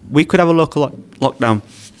 We could have a local lockdown.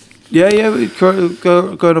 Yeah,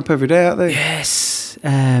 going up every day, aren't they? Yes.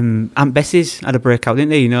 Aunt Bessie's had a breakout, didn't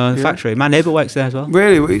they? You know, the factory. My neighbour works there as well.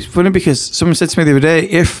 Really, it's funny because someone said to me the other day,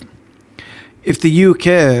 if the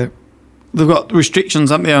UK, they've got restrictions,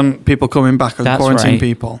 haven't they, on people coming back and quarantine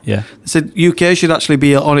people. Yeah. They said UK should actually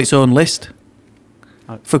be on its own list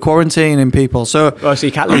for quarantining people. So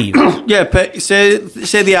you can't leave. Yeah, but say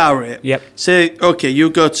the R rate. Yep. Say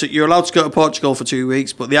you're allowed to go to Portugal for 2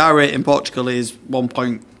 weeks, but the R rate in Portugal is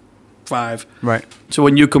 1.5. Right. So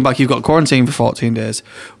when you come back, you've got quarantine for 14 days.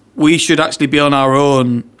 We should actually be on our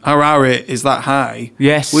own. Our R rate is that high.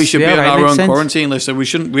 Yes. We should be on our own quarantine list, so we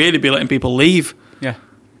shouldn't really be letting people leave. Yeah.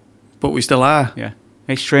 But we still are. Yeah.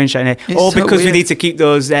 It's strange, isn't it? It's because weird. we need to keep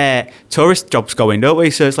those tourist jobs going, don't we?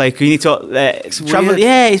 So it's like we need to travel. Weird.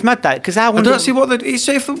 Yeah, it's mad that because I don't see what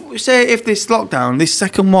say if this lockdown, this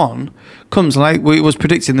second one comes like we was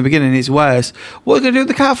predicting in the beginning, it's worse. What are they going to do?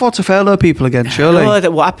 They can't afford to furlough people again, surely. No,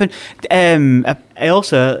 that what happened.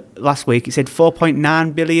 Also last week it said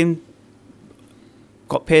 4.9 billion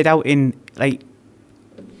got paid out in like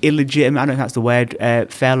illegitimate. I don't know if that's the word.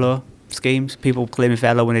 Furlough schemes, people claiming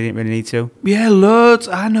furlough when they didn't really need to. Yeah, loads.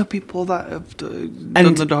 I know people that have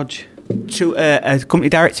done the dodge. To a company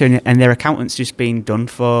director and their accountants just been done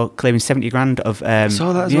for claiming 70 grand of. I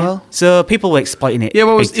saw that as well. So people were exploiting it. Yeah,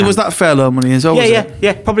 well, it was that furlough money as well.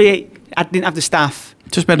 Yeah. Probably I didn't have the staff.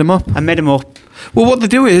 Just made them up. I made them up. Well, what they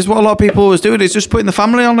do is what a lot of people was doing is just putting the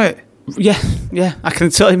family on it. Yeah. I can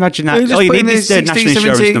totally imagine that. You need is the national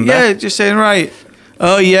insurance number. Yeah, just saying right.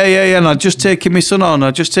 Oh, yeah. And I'd just taken my son on.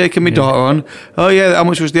 I'd just taken my daughter on. Oh, yeah. How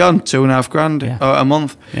much was they on? $2,500 a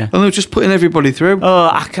month. Yeah. And they were just putting everybody through. Oh,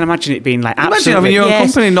 I can imagine it being like Imagine absolutely. having your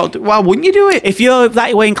own company. Why wouldn't you do it? If you're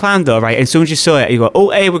that way inclined, though, right, and as soon as you saw it, you go, oh,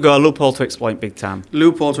 here we go, a loophole to exploit big time.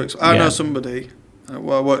 Loophole to exploit. I know somebody. I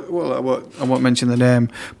won't mention the name,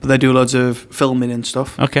 but they do loads of filming and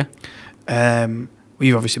stuff. Okay. Well,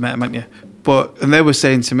 you've obviously met them, haven't you? And they were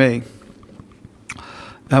saying to me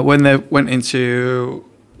that when they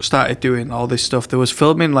started doing all this stuff, there was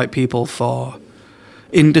filming like people for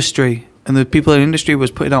industry, and the people in industry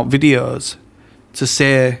was putting out videos to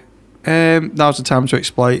say, now's the time to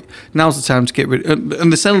exploit, now's the time to get rid,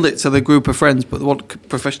 and they sell it to the group of friends, but they want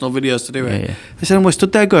professional videos to do it. Yeah. They said, and we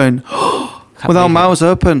stood there going, with our mouths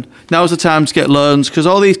open, now's the time to get loans, because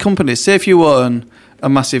all these companies, say if you own a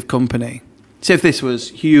massive company, say if this was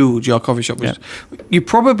huge, your coffee shop was, you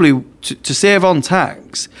probably, to save on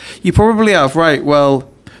tax, you probably have, right, well,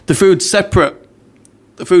 the food's separate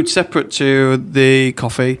to the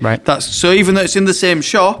coffee. Right. So even though it's in the same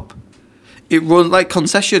shop, it runs like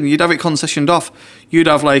concession. You'd have it concessioned off. You'd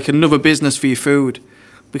have like another business for your food,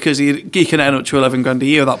 because you can earn up to $11,000 a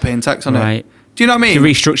year without paying tax on it. Do you know what I mean? You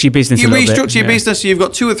restructure your business. You restructure your business. So you've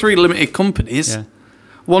got 2 or 3 limited companies. Yeah.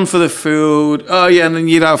 One for the food. Oh yeah, and then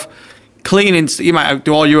you'd have cleaning. You might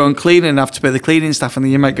do all your own cleaning and have to pay the cleaning staff, and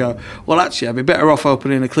then you might go, well, actually, I'd be better off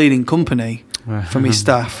opening a cleaning company for my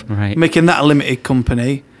staff, making that a limited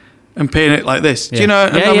company, and paying it like this. Do you know?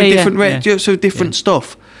 Different rates, so different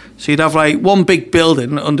stuff. So you'd have like one big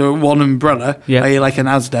building under one umbrella, like an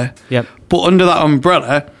Asda. Yep. But under that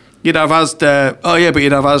umbrella, you'd have Asda. Oh yeah, but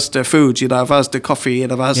you'd have Asda Foods. You'd have Asda Coffee.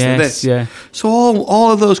 You'd have Asda this. Yeah. So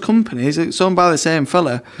all of those companies, it's owned by the same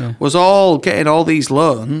fella, was all getting all these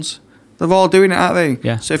loans. They're all doing it, aren't they?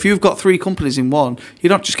 Yeah. So if you've got 3 companies in one,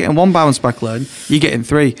 you're not just getting one bounce back loan. You're getting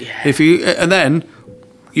 3. Yeah. And then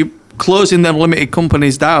you're closing them limited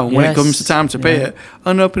companies down when it comes to time to pay it,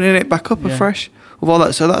 and opening it back up afresh. With all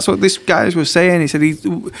that. So that's what this guy was saying. He said he's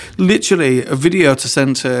literally a video to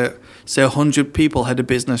send to, say, 100 people had a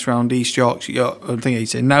business around East Yorkshire. I think he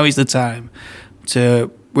said now is the time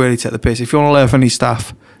to really take the piss. If you want to lay off any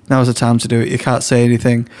staff, now's the time to do it. You can't say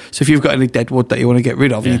anything. So if you've got any dead wood that you want to get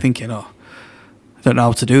rid of, and you're thinking, I don't know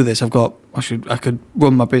how to do this. I could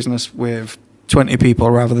run my business with 20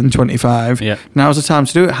 people rather than 25. Yeah. Now's the time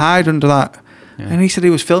to do it. Hide under that. Yeah. And he said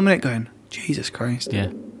he was filming it going, Jesus Christ.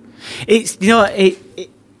 Yeah. It's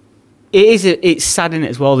it's sad in it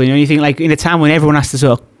as well. You know, you think like in a time when everyone has to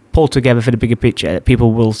sort of pull together for the bigger picture,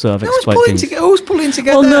 people will sort of exploit things. Who's pulling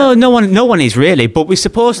together? Well, no one is really, but we're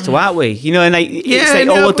supposed to, aren't we? You know, and like it's like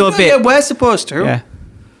a bit. Yeah, we're supposed to. Yeah,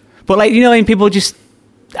 but like and people just.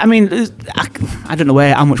 I mean, I don't know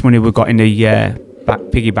how much money we've got in the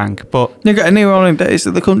piggy bank, but you got anyone in debt?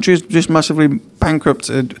 The country's just massively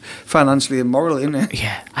bankrupted financially and morally, isn't it?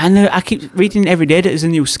 Yeah, and I keep reading every day that there's a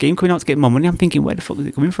new scheme coming out to get more money. I'm thinking, where the fuck is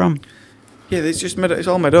it coming from? Yeah, it's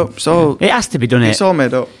all made up. So it has to be done. It's all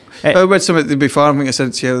made up. I read something before. I think I said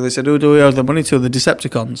it to you. They said, "Who do we owe the money to? The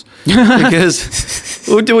Decepticons?" Because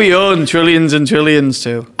who do we own trillions and trillions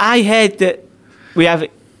to? I heard that we have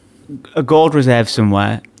a gold reserve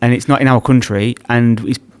somewhere, and it's not in our country, and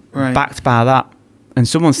it's backed by that. And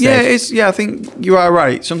someone said... I think you are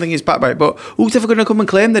right. Something is backed by it. But who's ever going to come and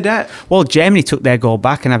claim the debt? Well, Germany took their gold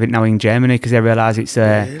back and have it now in Germany because they realise it's...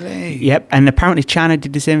 Really? Yep. And apparently China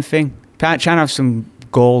did the same thing. China have some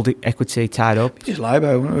gold equity tied up. You just lie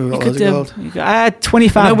about it. We've got loads of gold. I had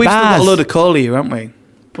 25 bars. We've still got a load of coal here, haven't we?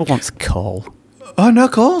 Who wants coal? Oh, no,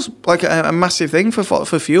 coal's like a massive thing for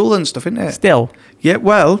fuel and stuff, isn't it? Still? Yeah,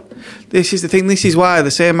 well, this is the thing. This is why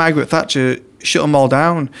the same Margaret Thatcher shut them all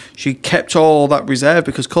down. She kept all that reserve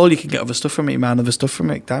because coal, you can get other stuff from it, man, other stuff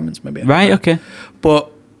from it, diamonds maybe. Right, okay.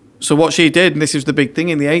 But, so what she did, and this was the big thing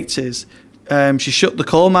in the 80s, she shut the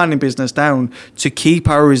coal mining business down to keep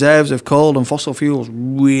our reserves of coal and fossil fuels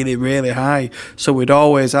really, really high. So we'd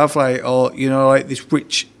always have like this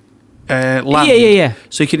rich land. Yeah.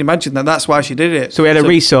 So you can imagine that's why she did it. So we had a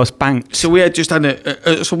resource bank. So we had just had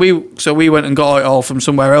so we went and got it all from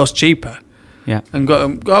somewhere else cheaper. Yeah. And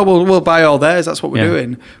we'll buy all theirs. That's what we're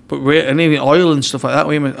doing. But and even oil and stuff like that.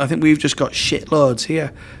 I think we've just got shitloads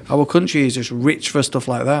here. Our country is just rich for stuff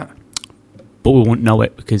like that. But we won't know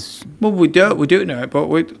it because... Well, we do know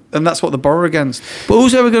it, and that's what they borrow against. But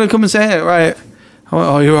who's ever going to come and say it, right? I want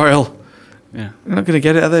all your oil. Yeah. They're not going to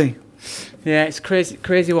get it, are they? Yeah, it's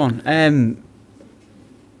crazy one.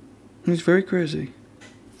 It's very crazy.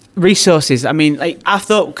 Resources, I mean, like I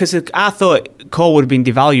thought coal would have been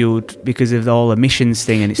devalued because of the whole emissions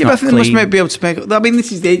thing, and it's not but I think clean. they must be able to make... I mean,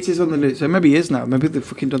 this is the 80s on the news, so maybe it is now. Maybe they've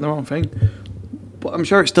fucking done the wrong thing. But I'm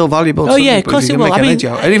sure it's still valuable. Oh, yeah, of course it will. Make energy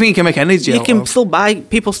out. Anything you can make energy You out can of. still buy.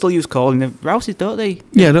 People still use coal in the houses, don't they?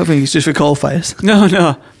 Yeah, I don't think it's just for coal fires.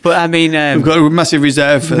 No. But I mean, We've got a massive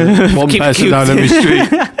reserve for one Keep person cute. down every street.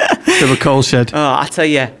 To have a coal shed. oh, I tell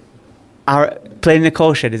you, playing in the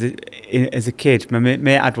coal shed as a kid. My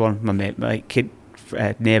mate had one. My kid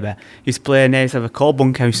neighbour used to play. And they used to have a coal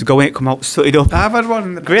bunker. Used to go in, come out, sut it up. I've had one.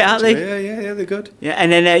 In the Great, aren't they? Yeah, they're good. Yeah,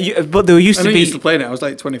 and then but there used I to know be. you used to play it. I was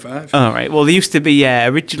like 25. Oh right. Well, there used to be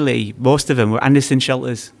originally most of them were Anderson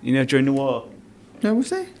shelters. You know, during the war. No,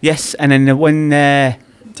 was they? Yes, and then when.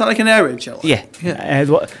 Is that like an air raid shelter? Yeah.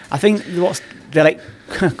 I think they're like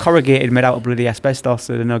corrugated, made out of bloody asbestos,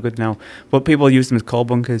 so they're no good now. But people use them as coal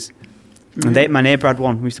bunkers. And my neighbour had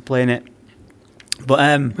one. We used to play in it. But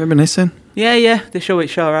Reminiscing. yeah, they sure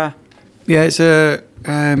are. Yeah, it's a.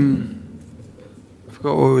 I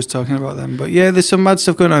forgot what we was talking about then, but yeah, there's some mad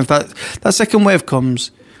stuff going on. If that second wave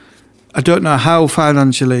comes, I don't know how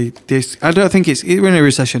financially this. I don't think we're in a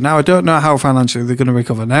recession now. I don't know how financially they're going to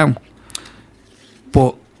recover now.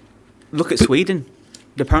 But Look at Sweden.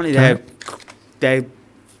 Apparently they're.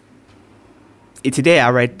 Today I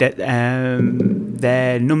read that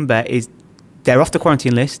their number is. They're off the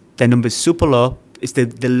quarantine list. Their number's super low. It's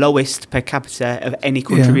the lowest per capita of any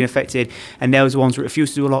country being affected. And they're the ones that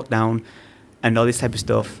refuse to do a lockdown and all this type of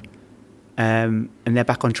stuff. And they're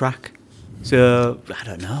back on track. So I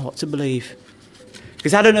don't know what to believe.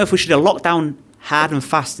 Because I don't know if we should have locked down hard and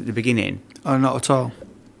fast at the beginning. or not at all.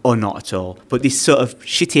 Or not at all. But this sort of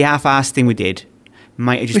shitty half-assed thing we did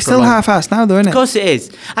might have just... It's still prolonged- half-assed now, though, isn't it? Of course it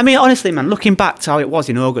is. I mean, honestly, man, looking back to how it was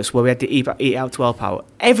in August where we had to eat out 12 hour,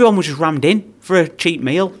 everyone was just rammed in for a cheap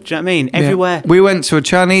meal. Do you know what I mean? Yeah. Everywhere. We went to a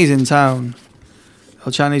Chinese in town,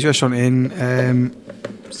 a Chinese restaurant in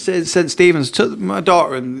St Stephen's. Took my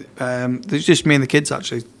daughter and there's just me and the kids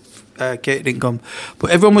actually. Kate didn't come, but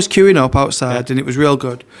everyone was queuing up outside and it was real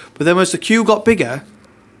good. But then as the queue got bigger,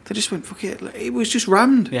 they just went fuck it. It was just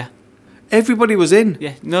rammed. Yeah. Everybody was in.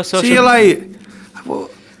 Yeah. No social... So you're like, well,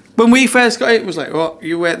 when we first got it was like, oh,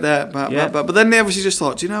 you wait there, but then they obviously just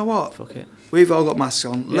thought, do you know what? Fuck it. We've all got masks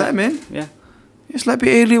on. Yeah. Let them in. Yeah. Just let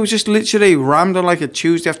me in. It was just literally rammed on like a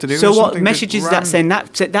Tuesday afternoon. So or what something, message just is that rammed. saying?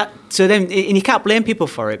 That so then, and you can't blame people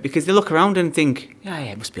for it because they look around and think, yeah,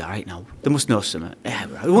 it must be all right now. They must know something. Yeah,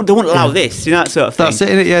 they won't allow this, you know, that sort of thing. That's it,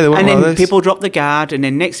 innit? Yeah, they won't and allow then this. people drop the guard, and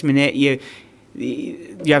then next minute you're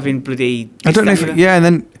having bloody... I don't know if... Yeah, and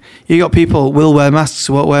then you got people will wear masks,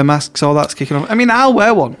 won't wear masks, all that's kicking off. I mean, I'll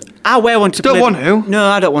wear one. I'll wear one to... Don't want to. No,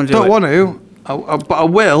 I don't want to. Don't want to. But I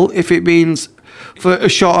will if it means for a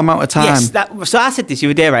short amount of time. Yes, so I said this the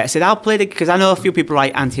other day, right? I said, I'll play the... Because I know a few people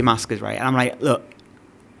like anti-maskers, right? And I'm like, look,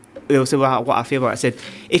 they'll say what I feel about it. I said,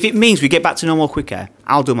 if it means we get back to normal quicker,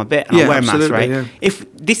 I'll do my bit and I'll wear a mask, right? Yeah. If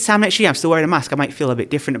this time next year I'm still wearing a mask, I might feel a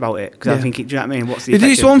bit different about it because I think, do you know what I mean? What's the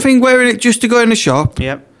effect It's of one it? thing wearing it just to go in the shop.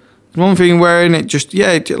 Yep. One thing wearing it just,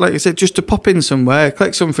 like I said, just to pop in somewhere,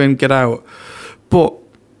 collect something, get out. But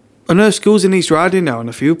I know schools in East Riding now and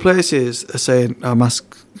a few places are saying, oh,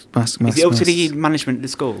 mask. Is it up to the management of the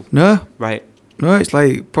school? No. Right. No, it's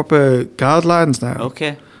like proper guidelines now.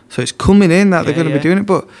 Okay. So it's coming in that they're going to be doing it.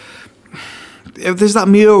 But there's that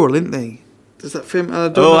mural, isn't there? There's that film. I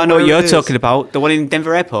know what you're talking about. The one in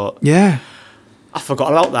Denver Airport. Yeah. I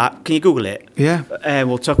forgot about that. Can you Google it? Yeah.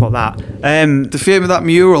 We'll talk about that. The film of that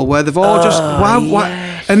mural where they've all just...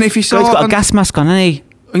 Why? And if you saw... He's got a gas mask on, hasn't he?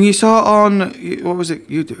 And you saw it on... What was it?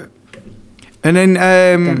 You do it. And then...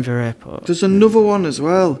 Denver Airport. There's another one as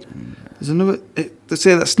well. There's another... They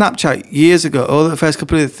say that Snapchat years ago, the first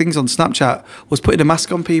couple of things on Snapchat was putting a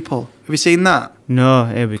mask on people. Have you seen that? No,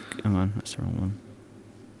 hang on, that's the wrong one.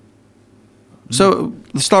 So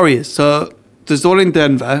the story is, there's the one in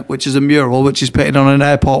Denver, which is a mural, which is painted on an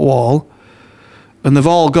airport wall, and they've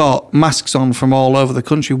all got masks on from all over the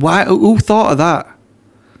country. Why? Who thought of that?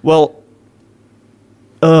 Well,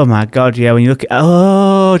 oh my God, yeah, when you look at...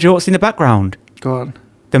 Oh, do you know what's in the background? Go on.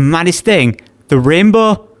 The maddest thing, the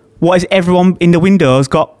rainbow. What is everyone in the windows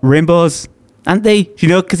got rainbows, aren't they? Do you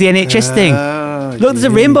know, because the NHS thing. Look, there's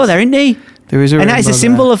a rainbow there, isn't there? There is a rainbow. And that is a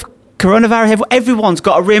symbol of coronavirus. Everyone's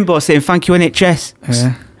got a rainbow saying thank you NHS.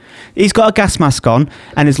 Yeah. He's got a gas mask on,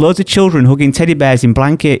 and there's loads of children hugging teddy bears in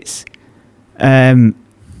blankets. Who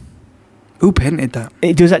painted that?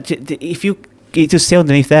 It does actually, it does say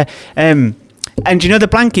underneath there. And do you know the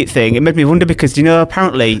blanket thing? It made me wonder because, you know,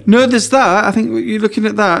 apparently... No, there's that. I think you're looking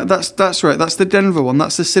at that. That's right. That's the Denver one.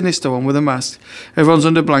 That's the sinister one with a mask. Everyone's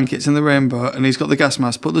under blankets in the rainbow, and he's got the gas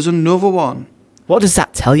mask. But there's another one. What does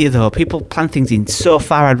that tell you, though? People plan things in so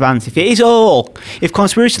far advance. If it is all... If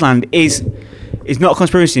Conspiracy Land is not a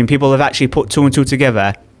conspiracy and people have actually put two and two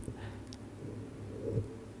together...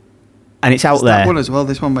 and it's out It's there. that one as well.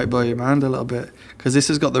 This one might blow your mind a little bit because this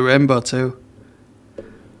has got the rainbow too.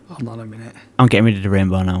 Hold on a minute. I'm getting rid of the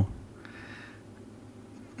rainbow now.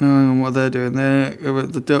 What they're doing there?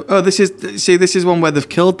 This is one where they've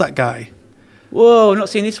killed that guy. Whoa, not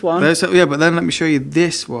seen this one. Yeah, but then let me show you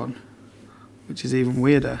this one, which is even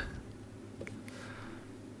weirder.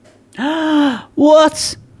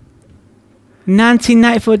 What?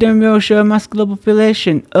 1994 Denver show mass global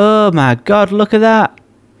population. Oh my God, look at that.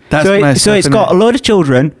 That's So, messed so up, it's innit? got a load of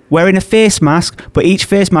children wearing a face mask, but each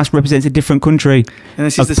face mask represents a different country. And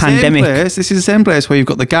this of is the pandemic. same place. This is the same place where you've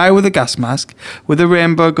got the guy with the gas mask with the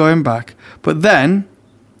rainbow going back, but then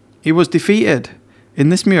he was defeated in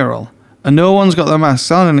this mural, and no one's got their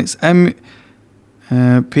masks on, and it's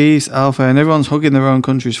peace, alpha, and everyone's hugging their own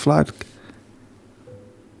country's flag.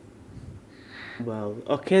 Well,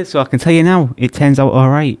 okay, so I can tell you now, it turns out all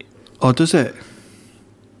right. Or does it?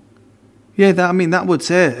 Yeah, that would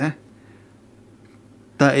say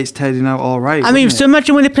that it's turning out all right. I mean, wouldn't so it?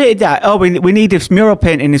 imagine when they painted that. Oh, we need this mural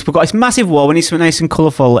painting. We've got this massive wall. We need something nice and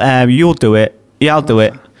colourful. You'll do it. Yeah, I'll do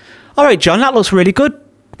it. All right, John, that looks really good.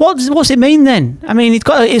 What's it mean then? I mean, it's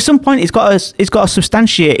got at some point it's got to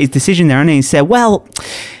substantiate his decision there, and he said, well,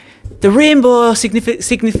 the rainbow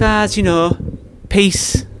signifies,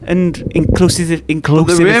 peace and inclusivity.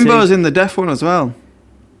 But the rainbow's in the deaf one as well.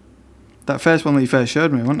 That first one that you first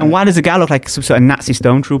showed me, wasn't it? And why does the guy look like some sort of Nazi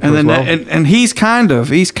stormtrooper And as then well? and he's kind of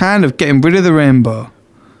getting rid of the rainbow.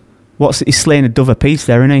 He's slaying a dove apiece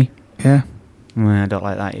there, isn't he? Yeah. Well, I don't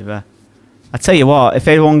like that either. I tell you what, if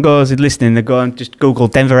anyone goes and listening, they go and just Google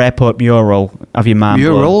Denver Airport mural of your man.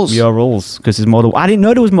 Murals? Murals, because there's more than. I didn't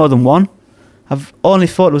know there was more than one. I've only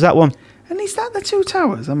thought it was that one. And is that the two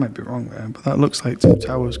towers? I might be wrong there, but that looks like two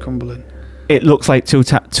towers crumbling. It looks like two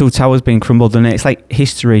towers being crumbled, and it's like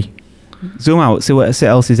history. Zoom out, see what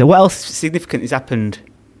else is there. What else significant has happened?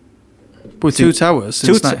 With two towers?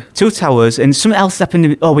 Two towers, and something else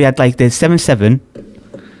happened. We had like the 7-7.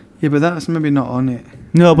 Yeah, but that's maybe not on it.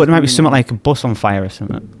 No, but there might be something like a bus on fire or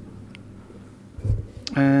something.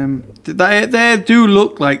 They do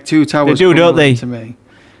look like two towers. They do, don't crumbling they? To me.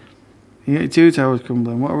 Yeah, two towers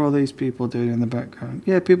crumbling. What are all these people doing in the background?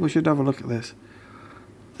 Yeah, people should have a look at this.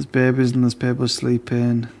 There's babies and there's people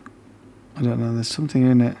sleeping. I don't know. There's something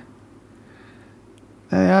in it.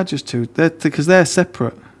 They are just two. Because they're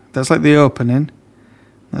separate. That's like the opening.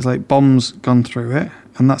 There's like bombs gone through it,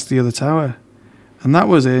 and that's the other tower. And that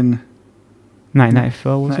was in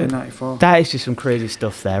 1994, was 1994. it? That is just some crazy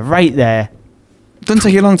stuff there, right there. Doesn't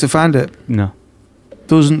take you long to find it. No.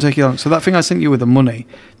 Doesn't take you long. So that thing I sent you with the money,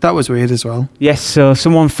 that was weird as well. Yes, so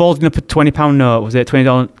someone folding up a £20 note. Was it a $20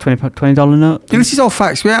 note? Yeah, this is all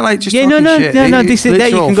facts. We aren't like just Yeah, talking no. shit. This is there.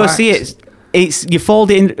 You can go see it. It's you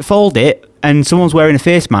fold it, and someone's wearing a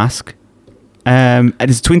face mask. And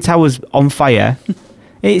there's Twin Towers on fire.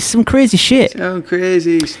 It's some crazy shit. So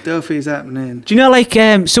crazy stuff is happening. Do you know, like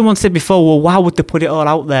someone said before, well, why would they put it all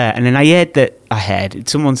out there? And then I heard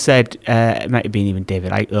someone said, it might have been even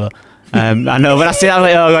David Icke though. I know, but I said, I'm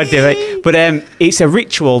like, oh, God, do it. But it's a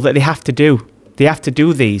ritual that they have to do. They have to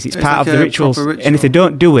do these. It's part like of the a rituals. proper ritual. And if they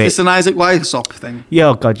don't do it... It's an Isaac Weishaupt thing. Yeah,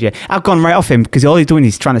 oh God, yeah. I've gone right off him because all he's doing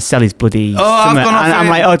is trying to sell his bloody... I've gone off and I'm him.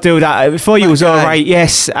 like, oh, dude, before you That was all guy. right.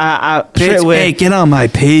 Yes, straight away. Hey, get on my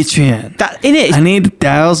Patreon. That, innit? I need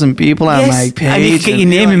 1,000 people on my Patreon. I need to get your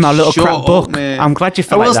name in my little Shut crap up, book. mate. I'm glad you I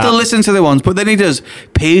felt will like that. still listen to the ones, but then he does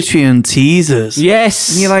Patreon teasers. Yes.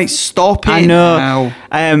 And you're like, stop it I know.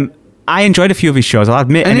 now. I enjoyed a few of his shows, I'll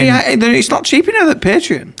admit. And then, it's not cheap enough at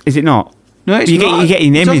Patreon. is it not? No, it's You not. get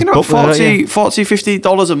your name in his You're book, talking about though, don't you? $40,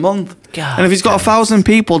 $50 a month. God and if he's got damn. 1,000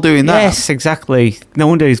 people doing that, Yes, exactly. No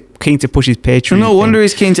wonder he's keen to push his Patreon. no thing. wonder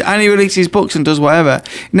he's keen to. And he releases books and does whatever.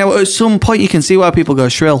 Now, at some point, you can see why people go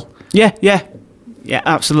shrill. Yeah,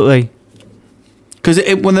 absolutely. Because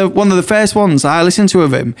one of the first ones I listened to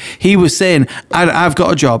of him, he was saying, I've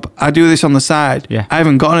got a job. I do this on the side. Yeah. I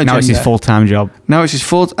haven't got an agenda. Now it's his full-time job. Now it's his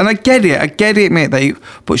full. And I get it, mate.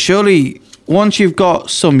 But surely, once you've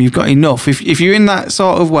got you've got enough. If you're in that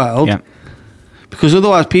sort of world, Yeah. because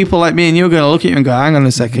otherwise people like me and you are going to look at you and go, hang on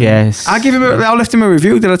a second. Yes. I left him a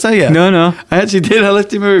review, did I tell you? No. I actually did. I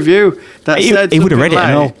left him a review that said He would have read it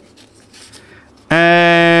and all.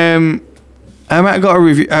 I might have got a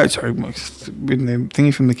review. Sorry, with the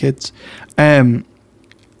thingy from the kids. I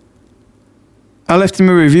left him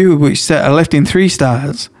a review which said I left him 3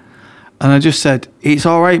 stars, and I just said it's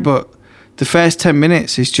all right, but the first 10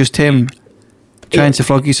 minutes is just him trying to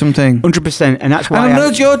flog you something. 100%, and that's why And I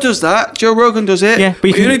know Joe does that. Joe Rogan does it. Yeah,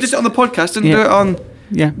 but he only does it on the podcast and Yeah. do it on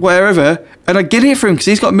Yeah. wherever. And I get it for him because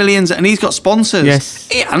he's got millions and he's got sponsors. Yes.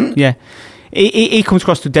 He ain't. Yeah. He comes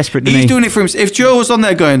across too desperate to me. He's doing it for himself. If Joe was on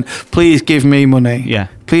there going, please give me money. Yeah.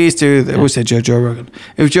 Please do that. What's it, Joe Rogan?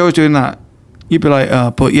 If Joe was doing that, you'd be like,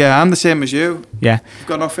 oh, but yeah, I'm the same as you. Yeah. You've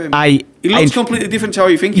got off him. He looks completely different to how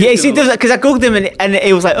you think he's Yes, he does. Because I googled him and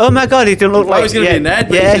it was like, oh my God, he doesn't look like... he's going to be a nerd.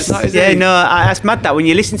 But Yes, he's just not, is yeah, he? no, that's mad that when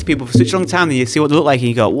you listen to people for such a long time and you see what they look like and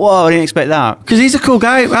you go, whoa, I didn't expect that. Because he's a cool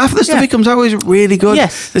guy. Half the stuff Yeah. he comes out with is really good.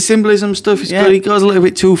 Yes. The symbolism stuff is Yeah. good. He goes a little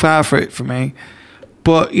bit too far for it for me.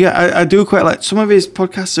 But yeah, I do quite like... Some of his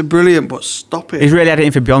podcasts are brilliant, but stop it. He's really had it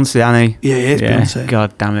in for Beyonce, hasn't he? Yeah, he is Beyonce.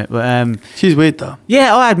 God damn it. But She's weird though.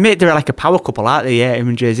 yeah, I admit they're like a power couple, aren't they? Yeah, him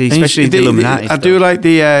and Jay-Z, especially the Illuminati I stuff. do like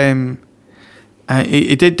the...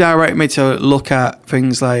 he did direct me to look at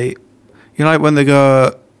things like... You know, like when they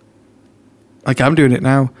go... Like I'm doing it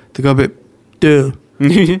now. They go a bit... Duh. Do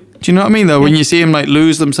you know what I mean though? When you see them like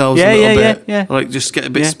lose themselves Yeah, a little yeah, bit, yeah. or, like just get a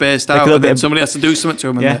bit Yeah. spaced Like a out, little and bit then of- somebody has to do something to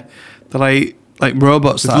them, and Yeah. they're like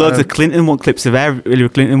robots. There's that loads are- of Clinton one clips of Hillary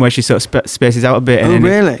Clinton where she sort of spaces out a bit. Oh, then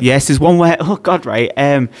really? Yes, there's one where, oh God, right.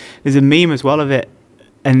 There's a meme as well of it.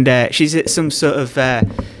 And she's at some sort of...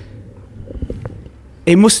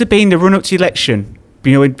 it must have been the run-up to the election,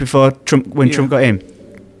 you know, before Trump, when Yeah. Trump got in.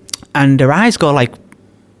 And her eyes go like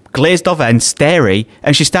glazed over and starey,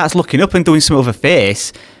 and she starts looking up and doing something with her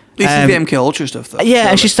face. This is the MK Ultra stuff though. Yeah,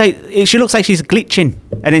 and she's like, she looks like she's glitching.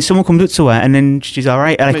 And then someone comes up to her, and then she's all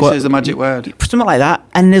right. Like, Which says the magic word. something like that.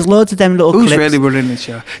 And there's loads of them little Who's clips. really running this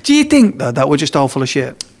show? Do you think though that we're just all full of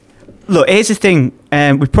shit? Look, here's the thing.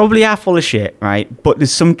 We probably are full of shit, right? But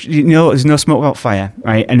there's some, you know, there's no smoke without fire,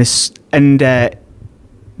 right? And there's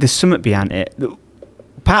something behind it.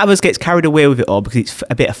 Part of us gets carried away with it all because it's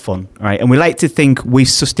a bit of fun, right? And we like to think we've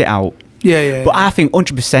sussed it out. Yeah. But I think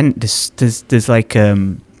 100% there's like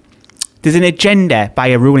there's an agenda by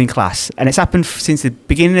a ruling class, and it's happened since the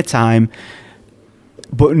beginning of time.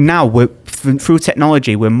 But now through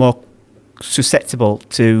technology, we're more susceptible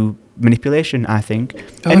to manipulation, I think.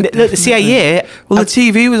 Oh, And the CIA. Well, the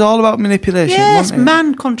TV was all about manipulation. Yes, wasn't it?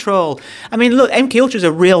 man control. I mean, look, MK Ultra is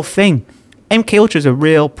a real thing. MK Ultra is a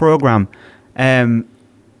real program.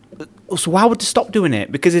 So why would they stop doing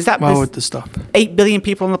it? Because Why there's would they stop? 8 billion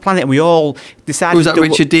people on the planet, and we all decided. Who's that? to do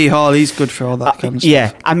Richard D. Hall. He's good for all that kind of stuff.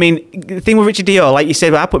 Yeah, I mean, the thing with Richard D. Hall, like you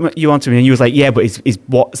said, I put you onto him, and you was like, yeah, but he's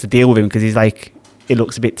what's the deal with him? Because he's like, it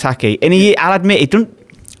looks a bit tacky, and I'll admit, he doesn't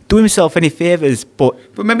do himself any favors, but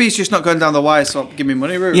But maybe he's just not going down the wire. So give me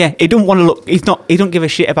money route. yeah, he don't want to look. He don't give a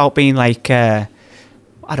shit about being like, I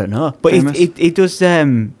don't know, but Famous. he does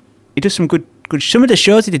some good. Some of the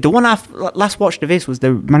shows he did. The one I last watched of his was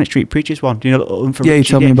the Manic Street Preachers one. Do you know? From Yeah, you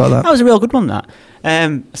Richie? told me about that. That was a real good one. That.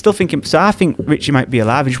 Still thinking. So I think Richie might be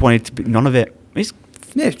alive. He just wanted to be none of it. Yeah,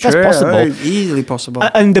 That's true. possible. Easily possible.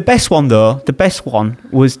 And the best one though,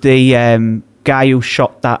 was the guy who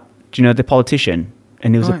shot that. Do you know the politician?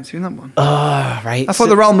 And he was I haven't seen that one. right. I thought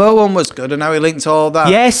the Ralmo one was good, and now he linked all that.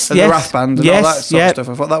 Yes, and yes, the Wrath Band and yes, all that sort yeah. of stuff.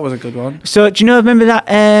 I thought that was a good one. So do you know? Remember that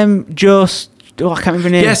Joe? I can't remember the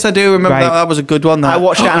name. Yes, I do remember Right. that. That was a good one. That. I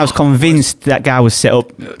watched that and I was convinced that guy was set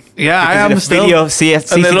up. Yeah, I Because am of the still. video, and they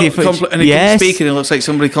CCTV look footage. and he Yes. keeps speaking. It looks like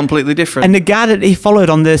somebody completely different. And the guy that he followed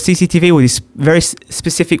on the CCTV with his very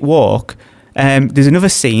specific walk. There's another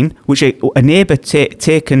scene which a neighbour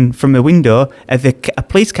taken from a window of a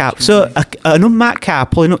police car. So an unmarked car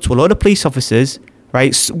pulling up to a load of police officers,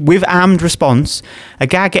 right, with armed response. A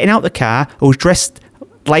guy getting out the car who was dressed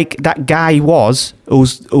like that guy was, who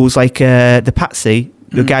was like the patsy,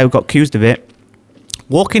 the guy who got accused of it,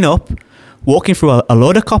 walking through a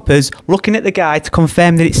load of coppers, looking at the guy to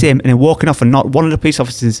confirm that it's him, and then walking off, and not one of the police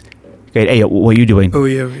officers going, "Hey, what are you doing?" Oh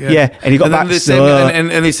yeah. Yeah, and he got then back. they say-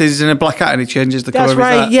 and he says he's in a black hat and he changes the colour That's of his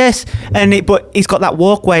right. hat. Yes, but he's got that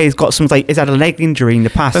walkway. He's got some he's had a leg injury in the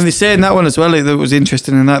past. And they say in that one as well, that was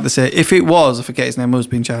interesting in that, they say, if it was, I forget his name, who's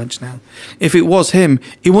been charged now, if it was him,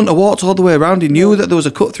 he wouldn't have walked all the way around. He knew that there was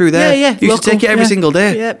a cut through there. Yeah. He used to take it every single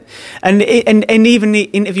day. Yeah, and even the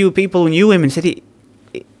interview with people who knew him and said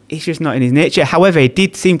it's just not in his nature. However, he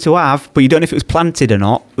did seem to have, but you don't know if it was planted or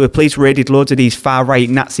not. The police raided loads of these far right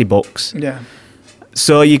Nazi books. Yeah.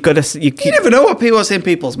 So you got to You never know what's in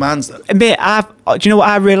people's minds, though. Mate, do you know what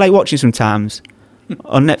I really like watching sometimes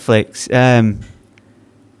on Netflix?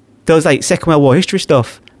 Those like Second World War history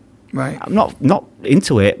stuff. Right. I'm not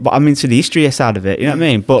into it, but I'm into the history side of it. You know what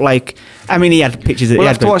I mean? But he had pictures. That We'll he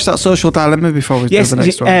have had to watch that Social Dilemma before we Yes, do the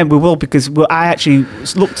next one. we will, because I actually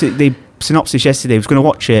looked at the synopsis yesterday. I was going to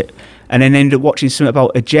watch it, and then ended up watching something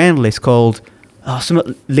about a journalist called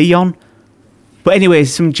Leon. But anyway,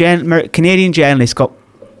 some Canadian journalist got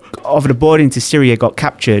offered a board into Syria, got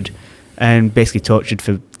captured, and basically tortured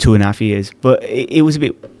for 2.5 years. But it was a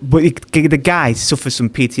bit. But the guy suffers some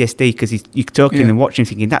PTSD because you're talking and watching,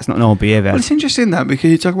 thinking that's not normal behaviour. Well, it's interesting that because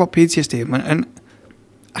you talk about PTSD, and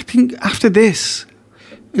I think after this,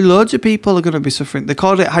 loads of people are going to be suffering. They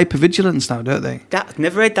call it hypervigilance now, don't they? I've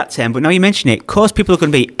never heard that term, but now you mention it, of course, people are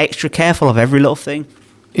going to be extra careful of every little thing.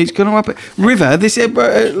 It's going to happen. River, this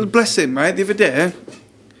bless him, right? The other day,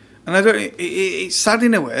 and I don't. It's sad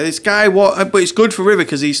in a way. This guy, but it's good for River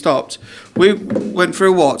because he stopped. We went for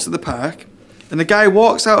a walk to the park, and the guy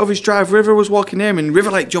walks out of his drive. River was walking near him, and River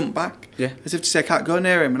like jumped back, as if to say, "I can't go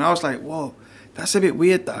near him." And I was like, "Whoa, that's a bit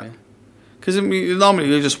weird." That because normally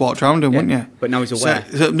you just walked around him, wouldn't you? But now he's aware.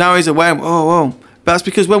 So now he's aware. Oh, but that's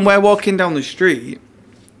because when we're walking down the street.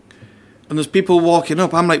 And there's people walking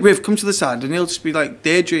up. I'm like, Riv, come to the side. And he'll just be like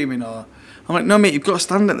daydreaming or... I'm like, no, mate, you've got to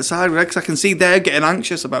stand at the side because I can see they're getting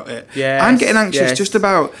anxious about it. Yes, I'm getting anxious just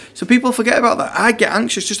about... So people forget about that. I get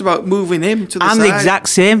anxious just about moving him to the side. I'm the exact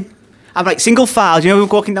same. I'm like single file. We're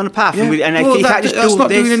walking down the path. Yeah. That's not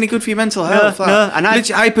doing any good for your mental health. No. And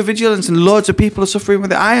hypervigilance and loads of people are suffering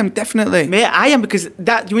with it. I am definitely. Mate, I am because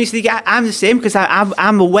that... I'm the same because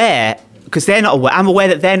I'm aware... Because they're not aware. I'm aware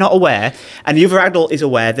that they're not aware, and the other adult is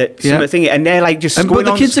aware that some of the thing, and they're like just. But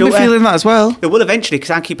the kids will be feeling that as well. They will eventually,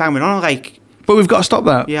 because I keep hanging on like. But we've got to stop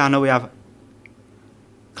that. Yeah, I know we have.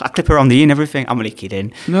 I clip her on the ear and everything. I'm only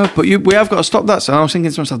kidding. No, but we have got to stop that. So I was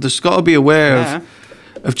thinking to myself, there's got to be aware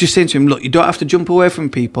of just saying to him, look, you don't have to jump away from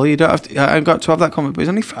people. You don't have to. I've got to have that comment, but it's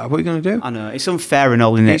only fair. What are you going to do? I know it's unfair and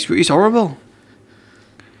all, isn't it? It's horrible.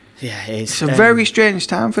 Yeah, it is. It's a very strange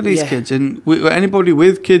time for these kids, and anybody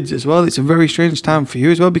with kids as well. It's a very strange time for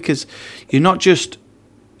you as well because you're not just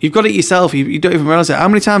you've got it yourself. You don't even realize it. How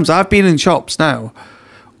many times I've been in shops now,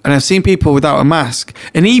 and I've seen people without a mask,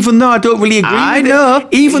 and even though I don't really agree with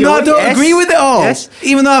it, even though I don't agree with it all,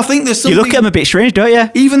 even though I think there's something, you look at them a bit strange, don't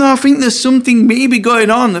you? Even though I think there's something maybe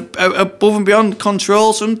going on above and beyond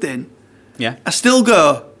control, something. Yeah, I still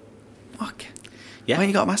go. Fuck. Yeah. Why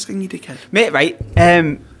you got a mask on, you dickhead, mate? Right.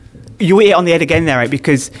 You hit it on the head again there, right?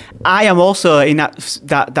 Because I am also in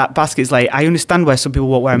that basket. It's like I understand where some people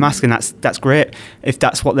won't wear a mask, and that's great if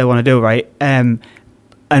that's what they want to do, right? And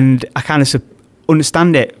I kind of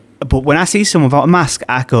understand it. But when I see someone without a mask,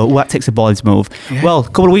 I go, "Oh, that takes a bold's move." Yeah. Well, a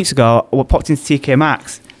couple of weeks ago, I popped into TK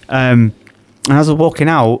Maxx, and as I was walking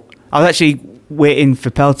out, I was actually waiting for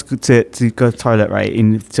Pell to go to the toilet, right?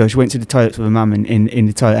 So she went to the toilet with her mum in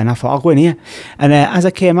the toilet, and I thought, I'll go in here. And as I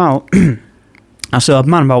came out. I saw a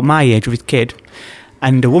man about my age with his kid,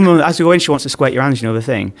 and a woman, as we go in, she wants to squirt your hands, the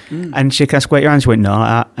thing. And she, "Can I squirt your hands?" She went,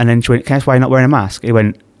 "No." And then she went, "Can I ask why you're not wearing a mask?" He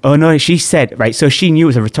went, "Oh, no." She said, right, so she knew it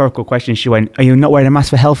was a rhetorical question. She went, "Are you not wearing a mask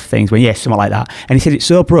for health things?" He went, "Yes," something like that. And he said it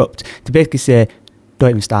so abrupt to basically say, "Don't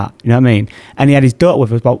even start." You know what I mean? And he had his daughter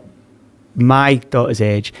with him, about my daughter's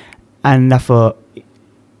age. And I thought,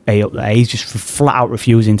 hey, up there, he's just flat out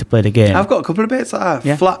refusing to play the game. I've got a couple of bits like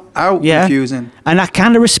that. Flat out refusing. And I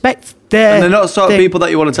kind of respect and they're not the sort of people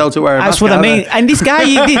that you want to tell to wear a mask. That's what I mean. And this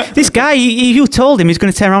guy, you told him he's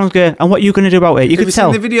going to turn around and go, "And what are you going to do about it?" You could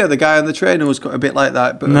tell. Have you seen the video? The guy on the train who was a bit like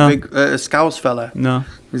that, but no. a big Scouse fella. No.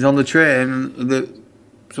 He's on the train, and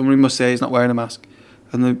somebody must say he's not wearing a mask.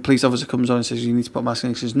 And the police officer comes on and says, "You need to put a mask on."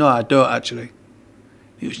 He says, "No, I don't actually.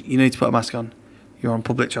 You need to put a mask on. You're on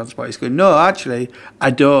public transport." He's going, "No, actually,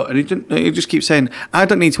 I don't." And he just keeps saying, "I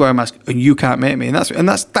don't need to wear a mask, and you can't make me." And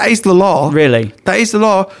that is the law. Really, that is the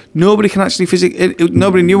law. Nobody can actually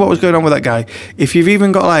nobody knew what was going on with that guy. If you've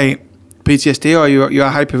even got like PTSD or you're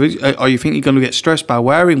or you think you're going to get stressed by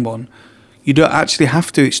wearing one, you don't actually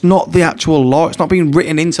have to. It's not the actual law. It's not being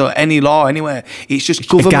written into any law anywhere. It's just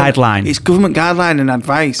government guideline. It's government guideline and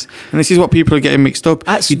advice. And this is what people are getting mixed up.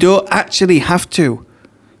 You don't actually have to.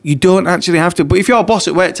 You don't actually have to. But if your boss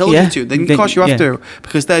at work tells you to, then of course you have to,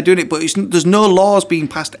 because they're doing it. But there's no laws being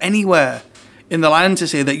passed anywhere in the land to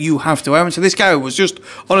say that you have to wear them. So this guy was just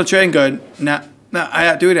on a train going, nah, I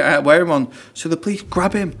ain't doing it, I ain't wearing one. So the police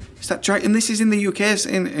grab him. And this is in the UK,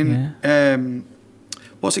 in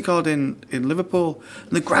what's it called, in Liverpool.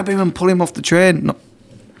 And they grab him and pull him off the train.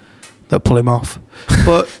 They'll pull him off.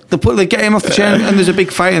 But they get him off the train, and there's a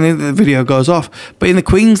big fight, and then the video goes off. But in the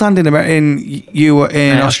Queensland, in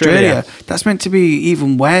Australia, that's meant to be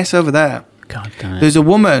even worse over there. God damn it. There's a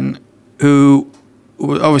woman who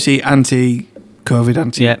was obviously anti-COVID,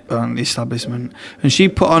 anti-establishment, and she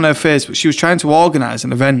put on her Facebook, she was trying to organise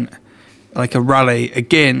an event, like a rally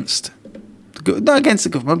against... not against the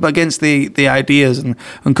government, but against the ideas and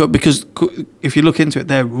because if you look into it,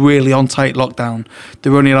 they're really on tight lockdown.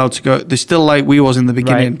 They're only allowed to go. They're still like we was in the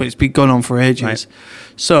beginning, but it's been going on for ages. Right.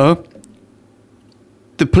 So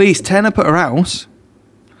the police turn up at her house,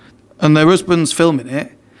 and their husband's filming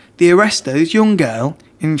it. They arrest this young girl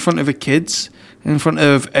in front of her kids, in front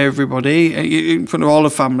of everybody, in front of all her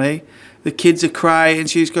family. The kids are crying.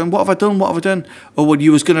 She's going, "What have I done? What have I done?" Oh, well,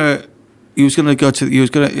 you was gonna go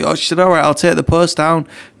to. Oh, she said, "All right, I'll take the post down."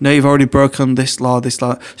 No, you've already broken this law.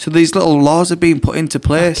 So these little laws are being put into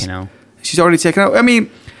place. She's already taken out. I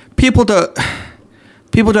mean, people don't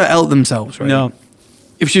help themselves, right? No.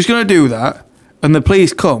 If she's gonna do that, and the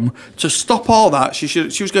police come to stop all that, she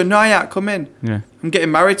was going, "No, yeah, come in. Yeah. I'm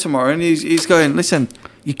getting married tomorrow," and he's going, "Listen,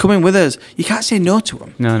 you're coming with us. You can't say no to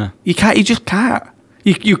him. No. You can't. You just can't.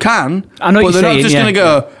 You can. I know but what they're you're not saying, just yeah. going to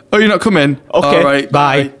go, "Oh, you're not coming. Okay, All right,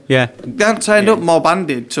 bye." Yeah. They haven't signed up more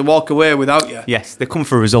banded to walk away without you. Yes, they come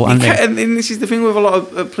for a result, aren't they? And this is the thing with a lot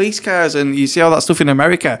of police cars, and you see all that stuff in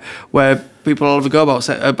America where people all over go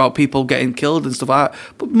about people getting killed and stuff like that.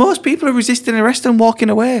 But most people are resisting arrest and walking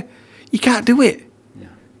away. You can't do it. Yeah.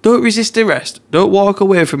 Don't resist arrest. Don't walk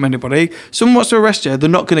away from anybody. Someone wants to arrest you, they're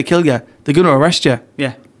not going to kill you. They're going to arrest you.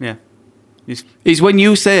 Yeah. It's when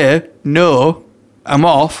you say, "No, I'm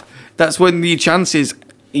off," that's when the chances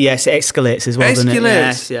Yes, it escalates as well, doesn't it? Escalates.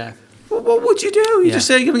 Yes, yeah. What would you do? You Yeah. just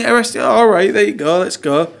say you're going to get arrested. All right, there you go. Let's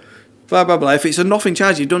go. Blah, blah, blah. If it's a nothing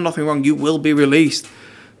charge, you've done nothing wrong, you will be released.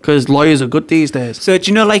 Because lawyers are good these days. So do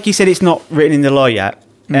you know, like you said, it's not written in the law yet.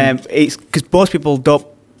 It's because most people don't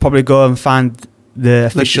probably go and find the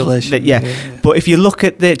official. Legislation. Yeah. Yeah. But if you look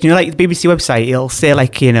at the, like the BBC website, it'll say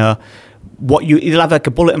like it'll have like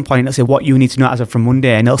a bulletin point that'll say what you need to know as of from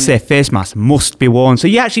Monday, and it'll say face masks must be worn. So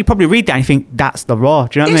you actually probably read that and you think that's the law.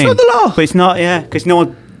 Do you know what I mean? It's not the law. But it's not, yeah, because no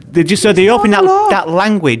one. They open that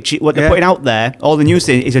language, what they're putting out there, all the news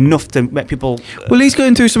is enough to make people. Well, he's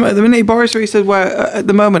going through some at the minute. Boris, he said, at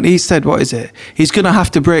the moment, he said, what is it? He's going to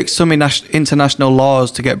have to break some international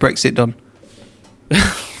laws to get Brexit done.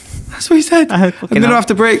 That's what he said. I'm going to have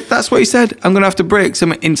to break. That's what he said. I'm going to have to break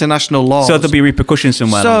some international laws. So there'll be repercussions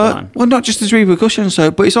somewhere. Well, not just as repercussions,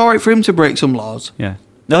 but it's all right for him to break some laws. Yeah.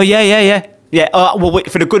 Oh, yeah. Oh, well,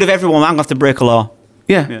 wait, for the good of everyone, I'm going to have to break a law.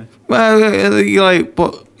 Yeah. Well, you're like,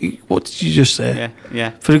 but what did you just say? Yeah.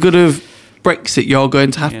 For the good of Brexit, you're going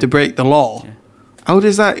to have to break the law. Yeah. How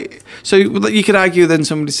does that? So you could argue then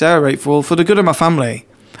somebody say, all right, well, for the good of my family,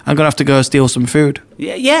 I'm going to have to go steal some food.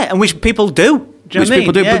 Yeah, and which people do. Do you know what I mean?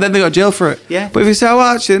 People do, but then they go to jail for it. Yeah. But if you say, oh,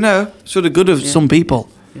 actually, no, it's for the good of some people,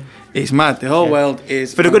 it's mad. The whole world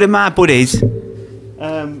is... For the good of my buddies.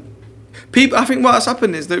 People, I think what's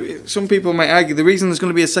happened is that some people might argue the reason there's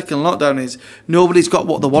going to be a second lockdown is nobody's got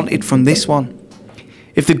what they wanted from this one.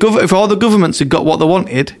 If all the governments had got what they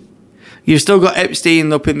wanted, you've still got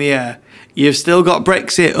Epstein up in the air. You've still got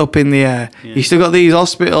Brexit up in the air. Yeah. You've still got these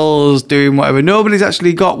hospitals doing whatever. Nobody's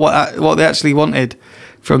actually got what they actually wanted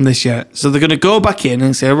from this yet. So they're going to go back in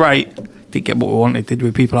and say, right, didn't get what we wanted, did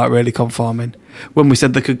we? People aren't really conforming. When we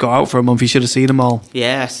said they could go out for a month, you should have seen them all.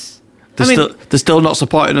 Yes. They're still not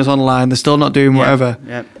supporting us online. They're still not doing whatever.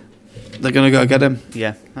 Yeah. They're going to go get them.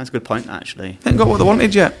 Yeah, that's a good point, actually. They haven't got what they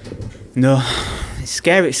wanted yet. No. It's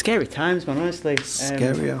scary times, man, honestly.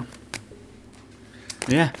 Scary,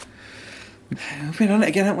 yeah. We've been on it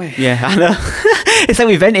again, haven't we? Yeah, I know. It's like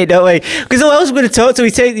we vented, don't we? Because who else are we going to talk to? You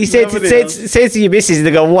say to your missus and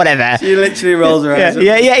they go, whatever. She literally rolls her eyes.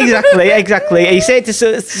 Yeah, exactly. And you say it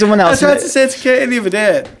to someone else. I tried to say to Katie the other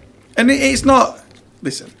day, and it's not,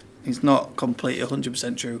 listen, it's not completely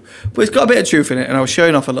 100% true, but it's got a bit of truth in it, and I was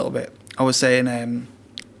showing off a little bit. I was saying,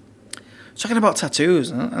 talking about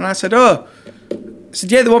tattoos, and I said, I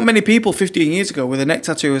said, yeah, there weren't many people 15 years ago with the neck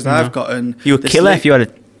tattoos that I've got. And you would kill her if you had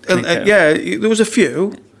a... yeah, there was a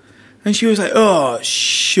few. And she was like, oh,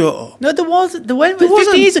 shut up. No, there wasn't.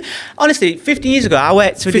 15 years ago. Honestly, 15 years ago, I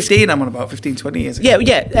worked... 15, I'm on about 15, 20 years ago.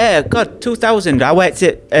 Yeah, God, 2000, I worked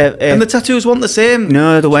at... and the tattoos weren't the same.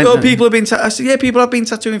 No, they weren't. Oh, people have been... I said, yeah, people have been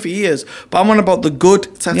tattooing for years, but I'm on about the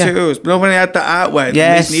good tattoos. Yeah. Nobody had that artwork,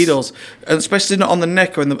 these needles, and especially not on the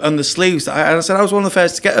neck or on the sleeves. And I said I was one of the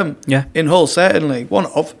first to get them. Yeah. In Hull, certainly. One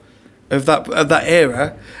of that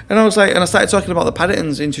era. And I was like... And I started talking about the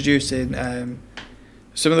Paddingtons introducing...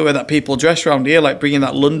 some of the way that people dress around here, like bringing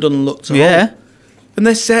that London look to home. And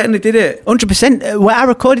they certainly did it. 100%. Well, I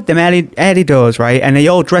recorded them early doors, right? And they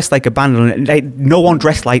all dressed like a band. And no one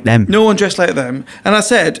dressed like them. No one dressed like them. And I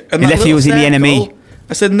said... And unless he was in the enemy.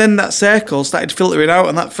 I said, and then that circle started filtering out,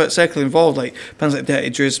 and that circle involved like bands like Dirty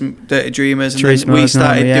Dreamers, and then we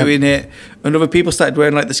started doing it, and other people started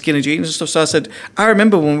wearing like the skinny jeans and stuff. So I said, I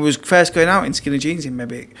remember when we was first going out in skinny jeans in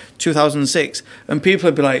maybe 2006, and people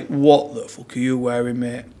would be like, what the fuck are you wearing,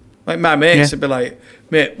 mate? Like my mates would be like,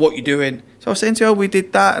 mate, what you doing? So I was saying to her, we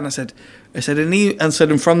did that, and I said, I said,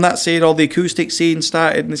 and from that scene, all the acoustic scene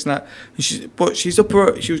started and this and that. And she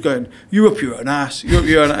was going, "You're up your own ass. You're up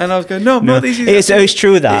your own." And I was going, "No, this is." It's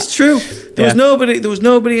true that. It's true. There was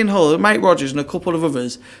nobody in Hull, Mike Rogers and a couple of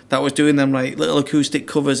others that was doing them like little acoustic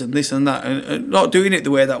covers and this and that, and not doing it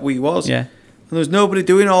the way that we was. Yeah. And there was nobody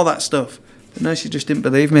doing all that stuff. But no, she just didn't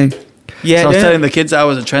believe me. Yeah. So I was telling the kids I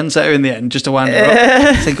was a trendsetter in the end, just to wind her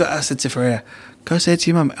up. I said to Freya, "Go say to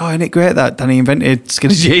your mum, oh, isn't it great that Danny invented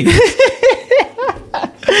skinny jeans?"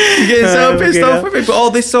 You're getting so pissed off with me, but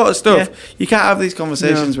all this sort of stuff, you can't have these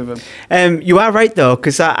conversations with him. You are right though,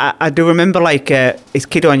 because I do remember like his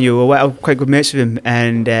kid on you, we were quite good mates with him,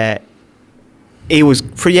 and he was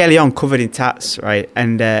pretty early on covered in tats, right?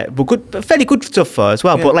 And but fairly good stuff for as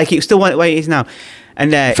well. Yeah. But like he still went the way he is now.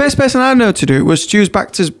 And first person I know to do it was Stu's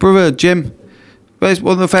Baxter's brother Jim.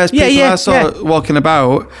 One of the first people I saw walking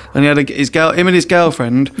about, and he had him and his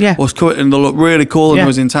girlfriend was cut, and they looked really cool, and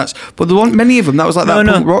was in tats. But there weren't many of them. That was like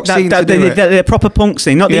punk rock scene. The proper punk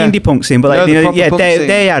scene, not the indie punk scene, but like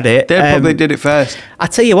they had it. They probably did it first. I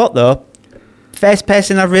tell you what though, first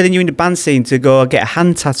person I really knew in the band scene to go get a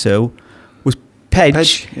hand tattoo was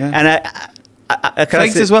Pedge. And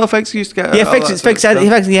Fegs as well. Fegs used to get. Yeah,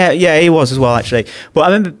 Fegs. Yeah, he was as well actually. But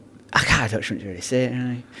I remember, I don't really say it.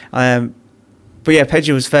 Really. But yeah,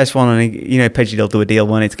 Pedgie was the first one, and Pedgie will do a deal,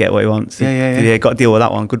 wanted to get what he wants. Yeah, got to deal with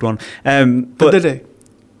that one, good one. But did he?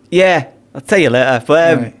 Yeah, I'll tell you later.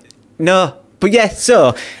 But no, but yeah,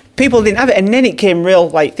 so people didn't have it, and then it came real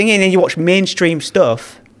like thingy, and then you watch mainstream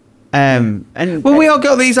stuff. We all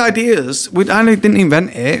got these ideas. I didn't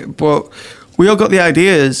invent it, but we all got the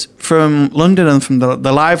ideas from London and from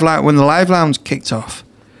the Live Lounge when the Live Lounge kicked off.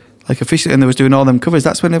 Like officially, and they was doing all them covers.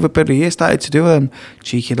 That's when everybody here started to do them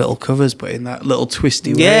cheeky little covers, but in that little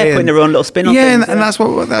twisty way. Yeah, putting their own little spin on things. And that's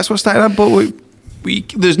what started. Out. But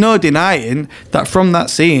there's no denying that from that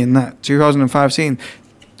scene, that 2005 scene,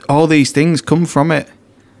 all these things come from it.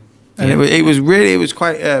 And it was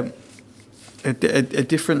quite a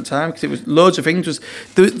different time, because it was loads of things.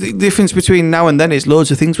 The difference between now and then is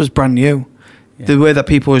loads of things was brand new. Yeah. The way that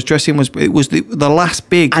people was dressing was the last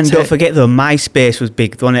big. And don't forget though, MySpace was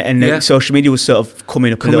big, wasn't it? And social media was sort of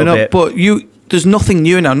coming up a little bit. But there's nothing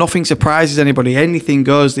new now. Nothing surprises anybody. Anything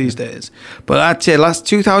goes these days. But I'd say last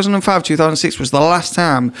 2005, 2006 was the last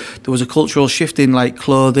time there was a cultural shift in like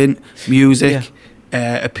clothing, music,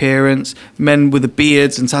 appearance, men with the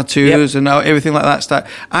beards and tattoos and everything like that.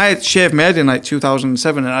 I had shaved my head in like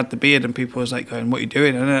 2007 and had the beard, and people was like going, "What are you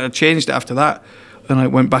doing?" And I changed it after that. And I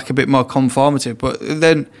went back a bit more conformative, but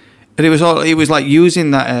then it was like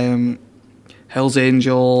using that Hell's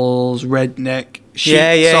Angels, redneck,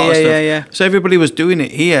 chic sort of stuff. Yeah. So everybody was doing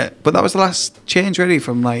it here, but that was the last change really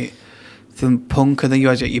from punk, and then you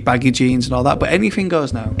had your baggy jeans and all that. But anything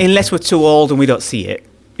goes now, unless we're too old and we don't see it.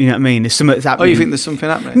 You know what I mean? There's something that's happening. Oh, you think there's something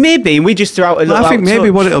happening? Maybe we just throw out a little. I think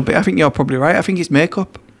maybe what it'll be. I think you're probably right. I think it's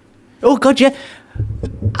makeup. Oh God, yeah.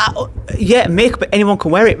 Makeup, anyone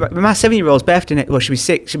can wear it. My 7-year-old's birthday, she'll be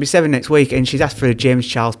 6, she'll be 7 next week, and she's asked for a James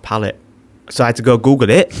Charles palette. So I had to go Google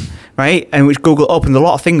it, right? And which Google opened a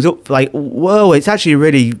lot of things up, like, whoa, it's actually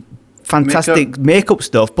really fantastic makeup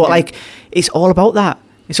stuff. But like, it's all about that.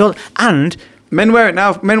 And men wear it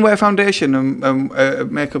now. Men wear foundation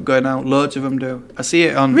and makeup going out. Loads of them do. I see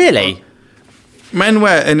it on. Really? Men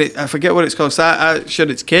wear, and I forget what it's called. So I showed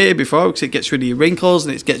it to Katie before, because it gets rid of your wrinkles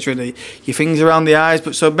and it gets rid of your things around the eyes.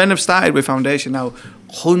 But so men have started with foundation now.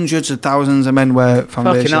 Hundreds of thousands of men wear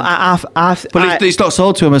foundation. But it's not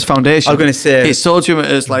sold to them as foundation. I was going to say it's sold to them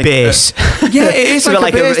as like base. It is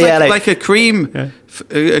like a base, like a cream. Yeah.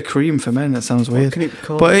 A cream for men. That sounds weird. What can it be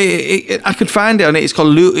called? But I could find it on it. It's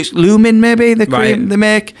called Lumin, maybe the cream they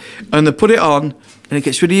make, and they put it on. And it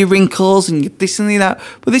gets rid of your wrinkles and this and that.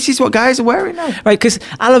 But this is what guys are wearing now. Right, because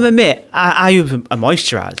I'll admit, I use a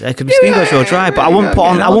moisturiser. Because my skin goes real dry. But I won't put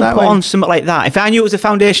on something like that. If I knew it was a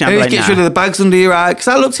foundation, I'd be like, it gets rid of the bags under your eye. Because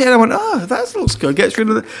I looked at it and I went, oh, that looks good. Gets rid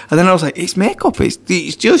of it. And then I was like, it's makeup. It's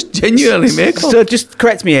just genuinely makeup. So just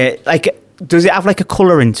correct me here. Like, does it have like a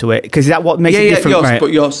colour into it? Because is that what makes it different?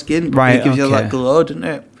 But your skin it gives you that glow, doesn't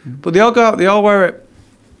it? But they all go out. They all wear it.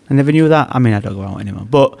 I never knew that. I mean, I don't go out anymore.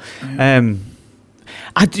 But...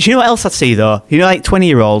 do you know what else I'd see though? You know, like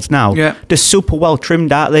 20-year-olds now, they're super well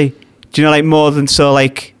trimmed, aren't they? Do you know, like more than so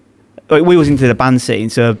like we was into the band scene,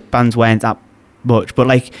 so bands weren't that much. But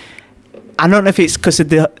like, I don't know if it's because of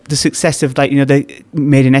the success of like, you know, the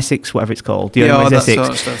Made in Essex, whatever it's called, the Essex. Sort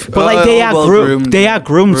of stuff. But like they are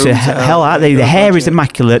groomed to hell, aren't they? The hair is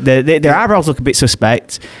immaculate. Their eyebrows look a bit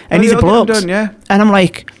suspect, and he's a bloke. And I'm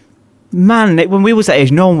like, man, when we was that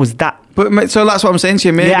age, no one was that But so that's what I'm saying to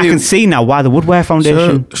you. Maybe I can see now why the Woodware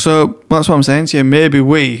Foundation. So that's what I'm saying to you. Maybe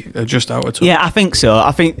we are just out of touch. Yeah, I think so.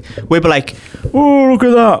 I think we'd be like, oh, look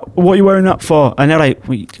at that. What are you wearing that for? And they're like,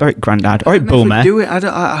 all right, granddad. All right, boomer. Do it.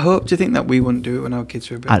 I hope. Do you think that we wouldn't do it when our kids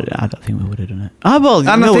were a bit? I don't think we would have done it. Oh, well,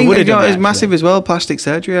 and no, I think we would have done it's it, massive as well. Plastic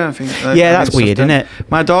surgery. I think. Yeah, that's weird, isn't it?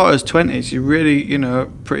 My daughter's 20. She's really,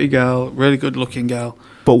 pretty girl, really good looking girl.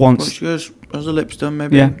 But once she goes, has her lips done,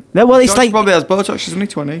 maybe. Yeah. Well, it's She probably has Botox. She's only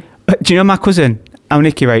 20. Do you know my cousin? I'm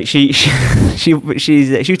Nikki, right? She used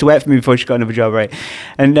to work for me before she got another job, right?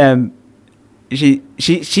 And she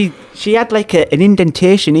had like an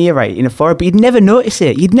indentation here, right, in her forehead, but you'd never notice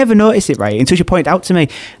it. You'd never notice it, right, until she pointed out to me.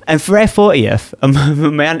 And for her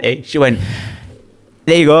 40th, my auntie, she went,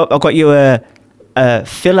 "There you go. I've got you a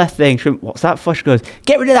filler thing." She went, "What's that for?" She goes,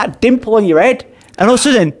 "Get rid of that dimple on your head." And all of a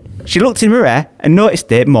sudden, she looked in the mirror and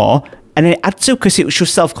noticed it more. And it had to, because she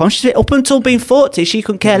was self-conscious. Up until being 40, she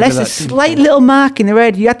couldn't care less. A slight little mark in her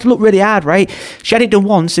head. You had to look really hard, right? She had it done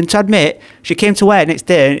once, and to admit, she came to work next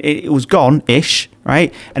day, and it was gone-ish,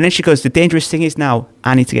 right? And then she goes, the dangerous thing is now,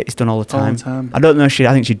 I need to get this done all the time. I don't know, I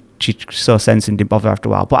think she saw sense and didn't bother after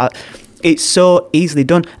a while. But it's so easily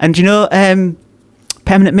done. And do you know,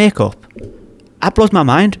 permanent makeup? That blows my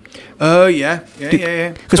mind. Oh, yeah.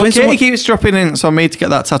 Because when Katie keeps dropping hints on me to get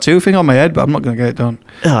that tattoo thing on my head, but I'm not going to get it done.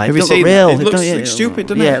 Oh, Have you seen it? It looks stupid,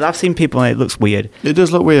 doesn't it? Yeah, I've seen people and it looks weird. It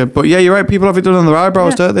does look weird. But yeah, you're right. People have it done on their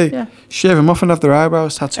eyebrows, don't they? Yeah. Shave them off and have their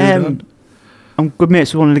eyebrows tattooed on. I'm good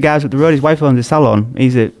mates with one of the guys up the road. His wife owns a salon.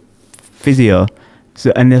 He's a physio.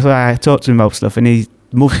 And that's why I talk to him about stuff. And he's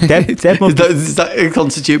moved. Does that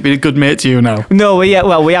constitute being a good mate to you now? No, we have.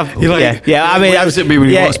 You're like, yeah. I mean, at me when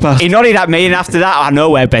he walks past. He nodded at me, and after that, I know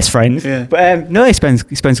we're best friends. Yeah. But no, he spends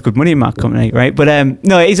good money in my company, right? But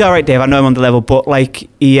no, he's all right, Dave. I know him on the level. But like,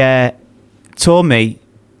 he told me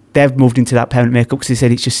they've moved into that permanent makeup because he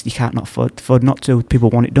said it's just you can't not afford not to. People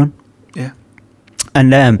want it done. Yeah.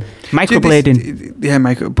 And microblading. Yeah,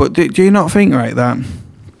 makeup. But do you not think, right, that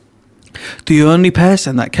the only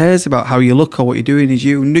person that cares about how you look or what you're doing is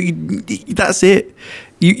you? That's it.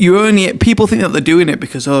 You only, people think that they're doing it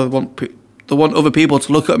because they want other people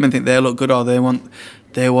to look at them and think they look good, or they want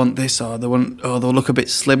this, or they'll look a bit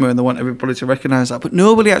slimmer, and they want everybody to recognise that. But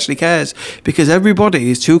nobody actually cares, because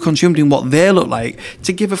everybody is too consumed in what they look like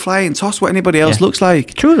to give a flying toss what anybody else looks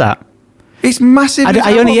like. True that. It's massive.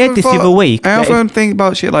 I only heard this the other week. I often think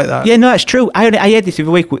about shit like that. Yeah, no, it's true. I heard this the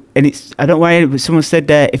other week, and it's, I don't know why, but someone said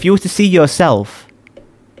if you were to see yourself,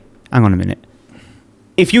 hang on a minute,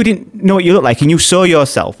 if you didn't know what you look like and you saw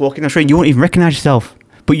yourself walking down the street, you wouldn't even recognise yourself.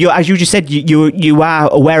 But you, as you just said, you are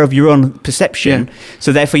aware of your own perception,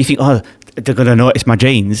 so therefore you think, oh, they're going to notice my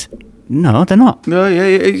jeans. No, they're not. No,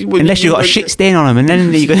 yeah. Unless you've got a shit stain on them, and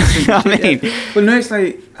then you go, you know what I mean? But no, it's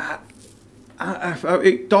like,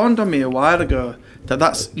 it dawned on me a while ago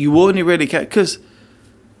that's, you only really care, because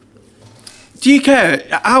do you care?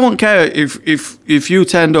 I won't care if you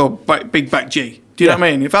turned up big back G. Do you know what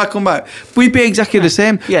I mean? If I come back, we'd be exactly the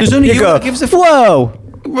same. Yeah. There's only you go, that gives a whoa!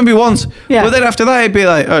 Maybe once. Yeah. But then after that, it'd be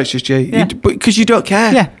like, oh, it's just G. Yeah. Because you don't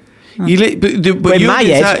care. Yeah. But in my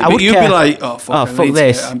head, I would you'd care. be like, oh, fuck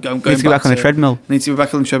this. I'm going need to go back on the treadmill. I need to be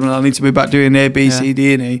back on the treadmill. I need to be back doing A, B, C,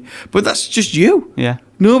 D, and E. But that's just you. Yeah.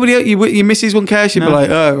 Nobody else, your missus won't care. She'd be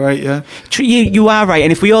like, oh, right, yeah. You are right.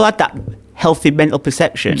 And if we all had that healthy mental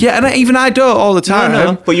perception. Yeah, and even I don't all the time.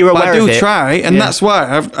 No, but you're aware of it. I do try, and that's why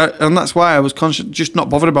I was conscious, just not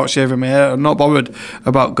bothered about shaving my hair, I'm not bothered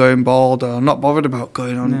about going bald, or I'm not bothered about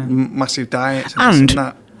going on massive diets and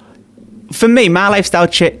that. For me, my lifestyle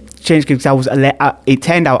changed because it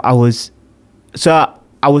turned out I was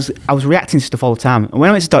reacting to stuff all the time. And when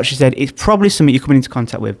I went to the doctor, she said it's probably something you're coming into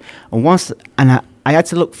contact with. And I had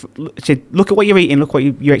to look at what you're eating, look what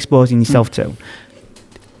you're exposing yourself to.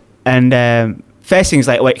 And first thing is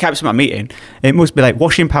like, wait, it can't be something I'm eating. It must be like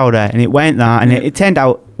washing powder, and it weren't that. And it turned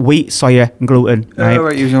out wheat, soya, and gluten. Right? Oh,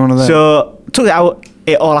 right, using one of them. So took it out.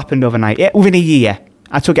 It all happened overnight. Within a year,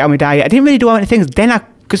 I took it out of my diet. I didn't really do any things. Then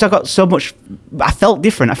because I got so much, I felt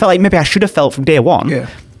different. I felt like maybe I should have felt from day one. Yeah.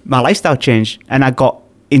 My lifestyle changed, and I got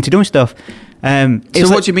into doing stuff. So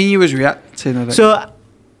what do you mean you was reacting? So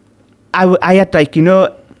I had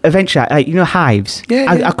eventually, hives. Yeah,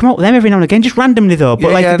 I come up with them every now and again, just randomly though.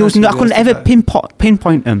 But I couldn't ever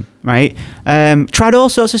pinpoint them. Right. Tried all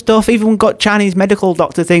sorts of stuff. Even got Chinese medical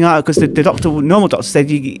doctor thing out because the normal doctor said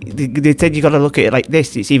they said you got to look at it like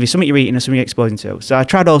this. It's either something you're eating or something you're exposing to. So I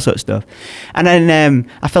tried all sorts of stuff, and then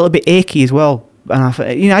I felt a bit achy as well. And I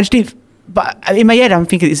just didn't. But in my head, I'm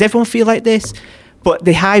thinking, does everyone feel like this? But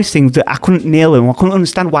the hives things, that I couldn't nail them. I couldn't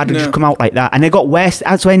understand why they just come out like that. And they got worse.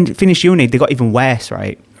 As when I finished uni, they got even worse,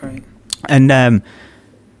 right? Right. And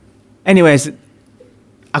anyways,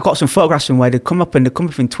 I got some photographs from where they'd come up in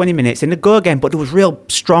 20 minutes and they'd go again, but they was real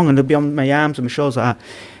strong and they'd be on my arms and my shoulders like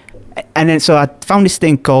that. And then so I found this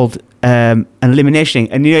thing called an elimination,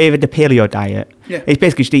 and you have the paleo diet. Yeah. It's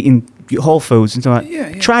basically just eating whole foods and so on.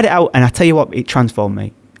 Yeah. Tried it out, and I tell you what, it transformed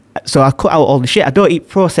me. So I cut out all the shit. I don't eat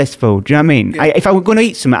processed food. Do you know what I mean? Yeah. If I were going to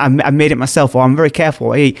eat something, I made it myself, or I'm very careful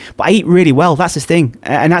what I eat. But I eat really well. That's the thing,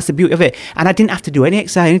 and that's the beauty of it. And I didn't have to do any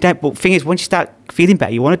exercise, any diet. But the thing is, once you start feeling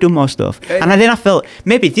better, you want to do more stuff. Yeah. And then I felt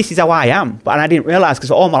maybe this is how I am, but I didn't realise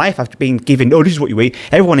because all my life I've been given, oh, this is what you eat.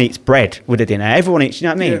 Everyone eats bread with a dinner. Everyone eats. You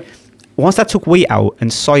know what I mean? Yeah. Once I took wheat out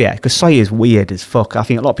and soya, because soya is weird as fuck. I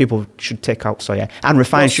think a lot of people should take out soya and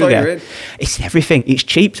refined What's soya sugar. in? It's everything. It's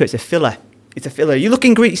cheap, so it's a filler. It's a filler. You look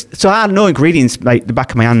ingredients. So I know ingredients like the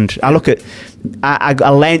back of my hand. I look at. I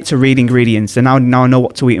learned to read ingredients, and now I know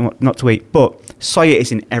what to eat and what not to eat. But soya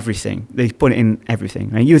is in everything. They put it in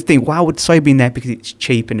everything. And you would think, why would soya be in there? Because it's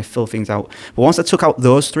cheap and they fill things out. But once I took out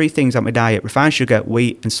those three things out of my diet: refined sugar,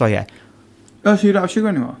 wheat, and soya. Oh, so you don't have sugar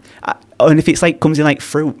anymore? And if it's like comes in like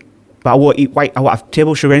fruit. But I won't eat white. I won't have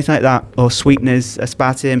table sugar or anything like that, or sweeteners,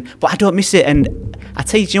 aspartame. But I don't miss it. And I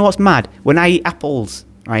tell you, do you know what's mad? When I eat apples,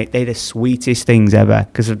 right, they're the sweetest things ever.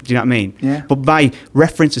 Because do you know what I mean? Yeah. But by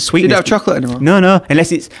reference to You sweetness, don't have chocolate anymore? No,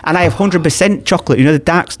 unless it's, and I have 100% chocolate. You know the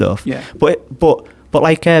dark stuff. Yeah. But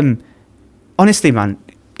like honestly, man,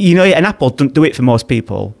 you know an apple doesn't do it for most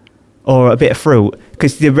people, or a bit of fruit,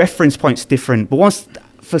 because the reference point's different. But once.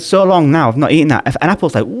 For so long now, I've not eaten that. An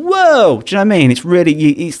apple's like, whoa! Do you know what I mean? It's really,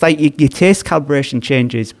 it's like your taste calibration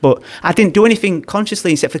changes. But I didn't do anything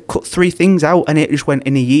consciously except for cut three things out, and it just went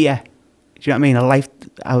in a year. Do you know what I mean?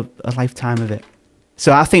 A lifetime of it.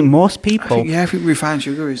 So I think most people, I think refined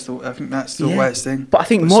sugar is I think that's the worst thing. But I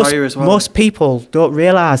think soya as well. most people don't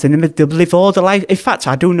realise, and they've lived all their life. In fact,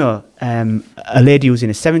 I do know a lady who's in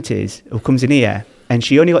her 70s who comes in here. And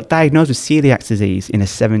she only got diagnosed with celiac disease in her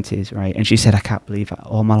 70s, right? And she said, I can't believe it.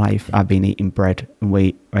 All my life I've been eating bread and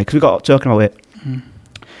wheat, right? Because we got talking about it. Mm.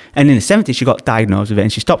 And in the 70s, she got diagnosed with it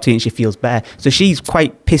and she stopped eating, she feels better. So she's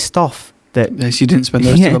quite pissed off that... Yeah, she didn't spend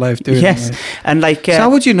the rest of her life doing it. Yes. Right? And like... so how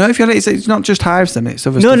would you know if you're it's not just hives then, it's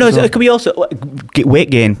other stuff No, as well. it could be also weight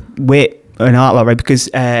gain, weight and all that, right? Because...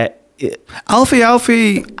 Alfie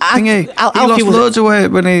thingy. He lost loads of weight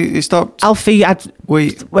when he stopped. Alfie had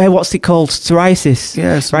what's it called? Psoriasis.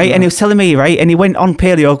 Yes. Right, and he was telling me, right, and he went on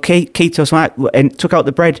paleo, keto, something like, and took out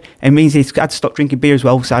the bread, and means he had to stop drinking beer as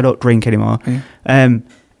well, so I don't drink anymore. Yeah.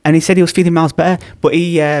 And he said he was feeling miles better, but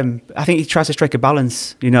he, I think he tries to strike a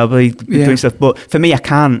balance, you know, by doing stuff. But for me, I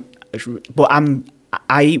can't. But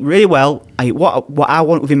I eat really well. I eat what I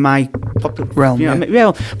want within my realm. You know,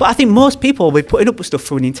 yeah. But I think most people will be putting up with stuff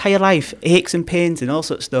for an entire life, aches and pains and all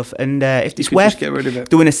sorts of stuff. And if it's worth get rid of it.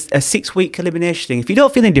 doing a 6-week elimination thing, if you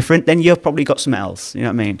don't feel any different, then you've probably got something else. You know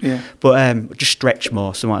what I mean? Yeah. But just stretch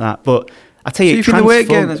more, something like that. But I tell you, so it the weight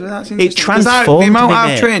gain as well. That's it transformed the amount I've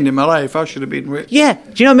mate. trained in my life, I should have been rich. Yeah.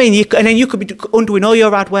 Do you know what I mean? And then you could be undoing all your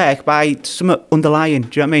hard work by something underlying. Do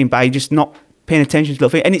you know what I mean? By just not paying attention to little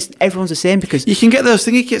things. And it's everyone's the same because... You can get those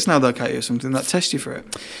thingy kits now though, can't you? Something that tests you for it.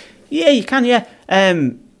 Yeah, you can, yeah.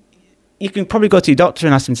 You can probably go to your doctor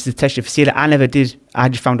and ask them to test you for celiac. I never did. I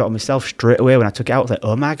just found out on myself straight away when I took it out. I was like,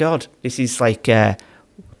 oh my God, this is like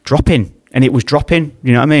dropping. And it was dropping,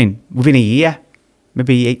 you know what I mean? Within a year,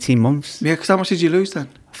 maybe 18 months. Yeah, because how much did you lose then?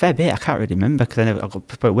 A fair bit. I can't really remember because I got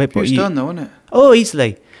put weight. It was done though, wasn't it? Oh,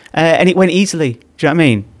 easily. And it went easily. Do you know what I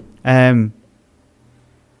mean?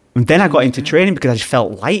 And then I got into training because I just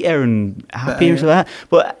felt lighter and happy and stuff like that.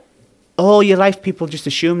 But all your life, people just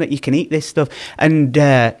assume that you can eat this stuff. And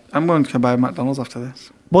I'm going to buy McDonald's after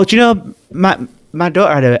this. Well, do you know, my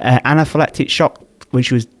daughter had an anaphylactic shock when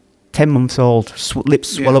she was 10 months old.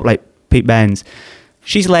 Lips swell up like Pete Burns.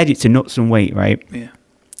 She's allergic to nuts and wheat, right? Yeah.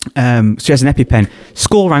 She has an EpiPen.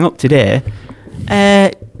 School rang up today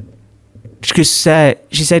because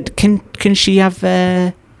she said, can she have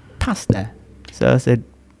pasta? So I said,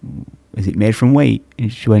 is it made from wheat?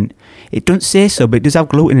 And she went, it doesn't say so, but it does have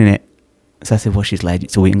gluten in it. So I said, well, she's allergic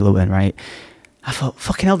to wheat and gluten, right? I thought,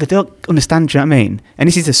 fucking hell, they don't understand, do you know what I mean? And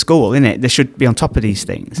this is a school, isn't it? They should be on top of these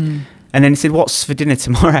things. Mm. And then he said, what's for dinner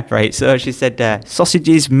tomorrow, right? So she said,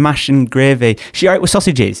 sausages, mash and gravy. She all right with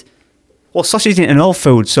sausages? Well, sausage isn't an all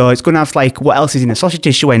food, so it's going to have, like, what else is in the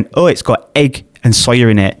sausages? She went, oh, it's got egg and soya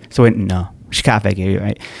in it. So I went, no. She can't have egg,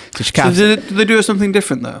 right? So she can't. So do they do something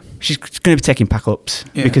different though? She's going to be taking pack ups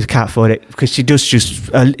because she can't afford it. Because she does just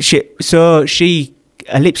her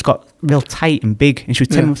lips got real tight and big, and she was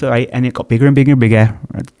 10 months old, right? And it got bigger and bigger and bigger.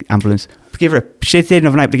 Ambulance. She did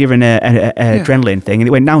another night to give her an adrenaline thing, and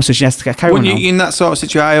it went down. So she has to carry on. When you're in that sort of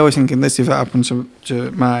situation, I always think, this if it happened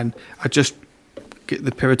to mine, I just get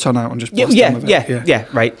the Piriton out and just Yeah, blast yeah, them with yeah, it. yeah,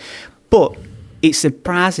 right. But it's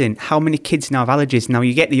surprising how many kids now have allergies. Now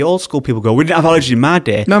you get the old school people go, we didn't have allergies in my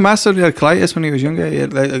day. No, my son had colitis when he was younger. He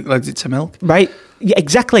had allergic to milk. Right? Yeah,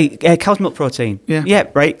 exactly. Cow's milk protein. Yeah. Yeah,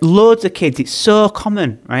 right. Loads of kids. It's so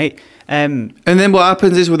common, right? And then what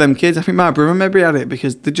happens is with them kids, I think my brother maybe had it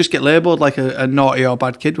because they just get labelled like a naughty or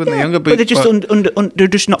bad kid when they're younger. But they're just they're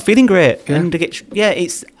just not feeling great. Yeah. And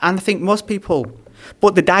and I think most people,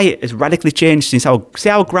 but the diet has radically changed since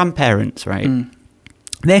our grandparents, right?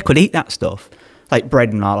 They could eat that stuff, like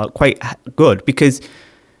bread and all, like, quite good because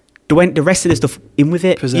they went the rest of the stuff in with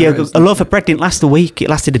it. Yeah, Preservatives, a loaf of bread didn't last a week; it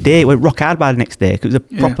lasted a day. It went rock hard by the next day because it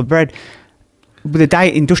was a proper bread. With the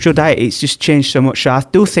diet, industrial diet, it's just changed so much. So I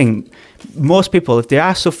do think most people, if they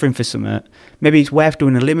are suffering for something, maybe it's worth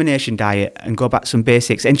doing an elimination diet and go back to some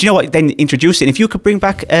basics. And do you know what? Then introduce it. And if you could bring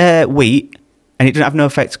back wheat and it doesn't have no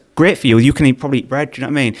effects, great for you. You can probably eat bread. Do you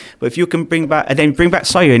know what I mean? But if you can bring back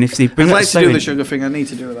soya, and if they bring I'd back like to soya, do the sugar thing. I need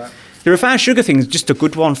to do that. the refined sugar thing is just a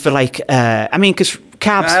good one for like. Because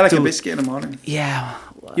carbs. I like a biscuit in the morning. Yeah.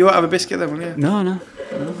 You won't have a biscuit then, will you? No.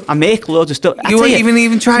 I make loads of stuff. You won't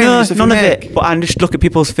even try no, it. none of it. But I just look at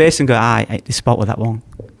people's face and go, I ate this spot with that one.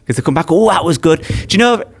 Because they come back, oh, that was good. Do you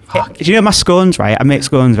know my scones, right? I make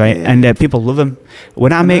scones, right? Yeah. And people love them.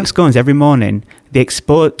 When I make scones every morning,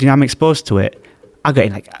 I'm exposed to it. I get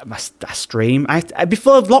in like a stream.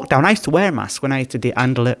 Before lockdown, I used to wear a mask when I had to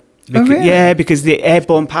handle it. Really? Yeah, because the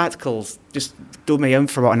airborne particles just do me in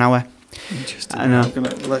for about an hour. Interesting. I know.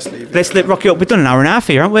 Let's leave it. Let's rock you up. We've done an hour and a half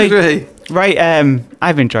here, haven't we? Right.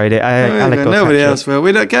 I've enjoyed it. I like Nobody else will.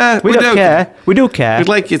 We don't care. We don't care. We do care. We'd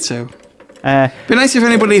like you to. Be nice if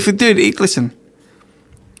anybody, if you did, listen,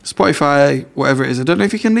 Spotify, whatever it is, I don't know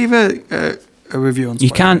if you can leave a review on Spotify. You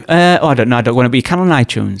can, I don't know, I don't want to be, you can on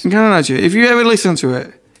iTunes. You can on iTunes. If you ever listen to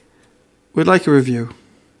it, we'd like a review.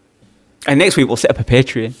 And next week we'll set up a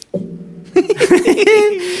Patreon.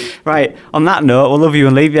 Right, on that note, we'll love you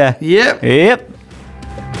and leave you. Yep. Yep.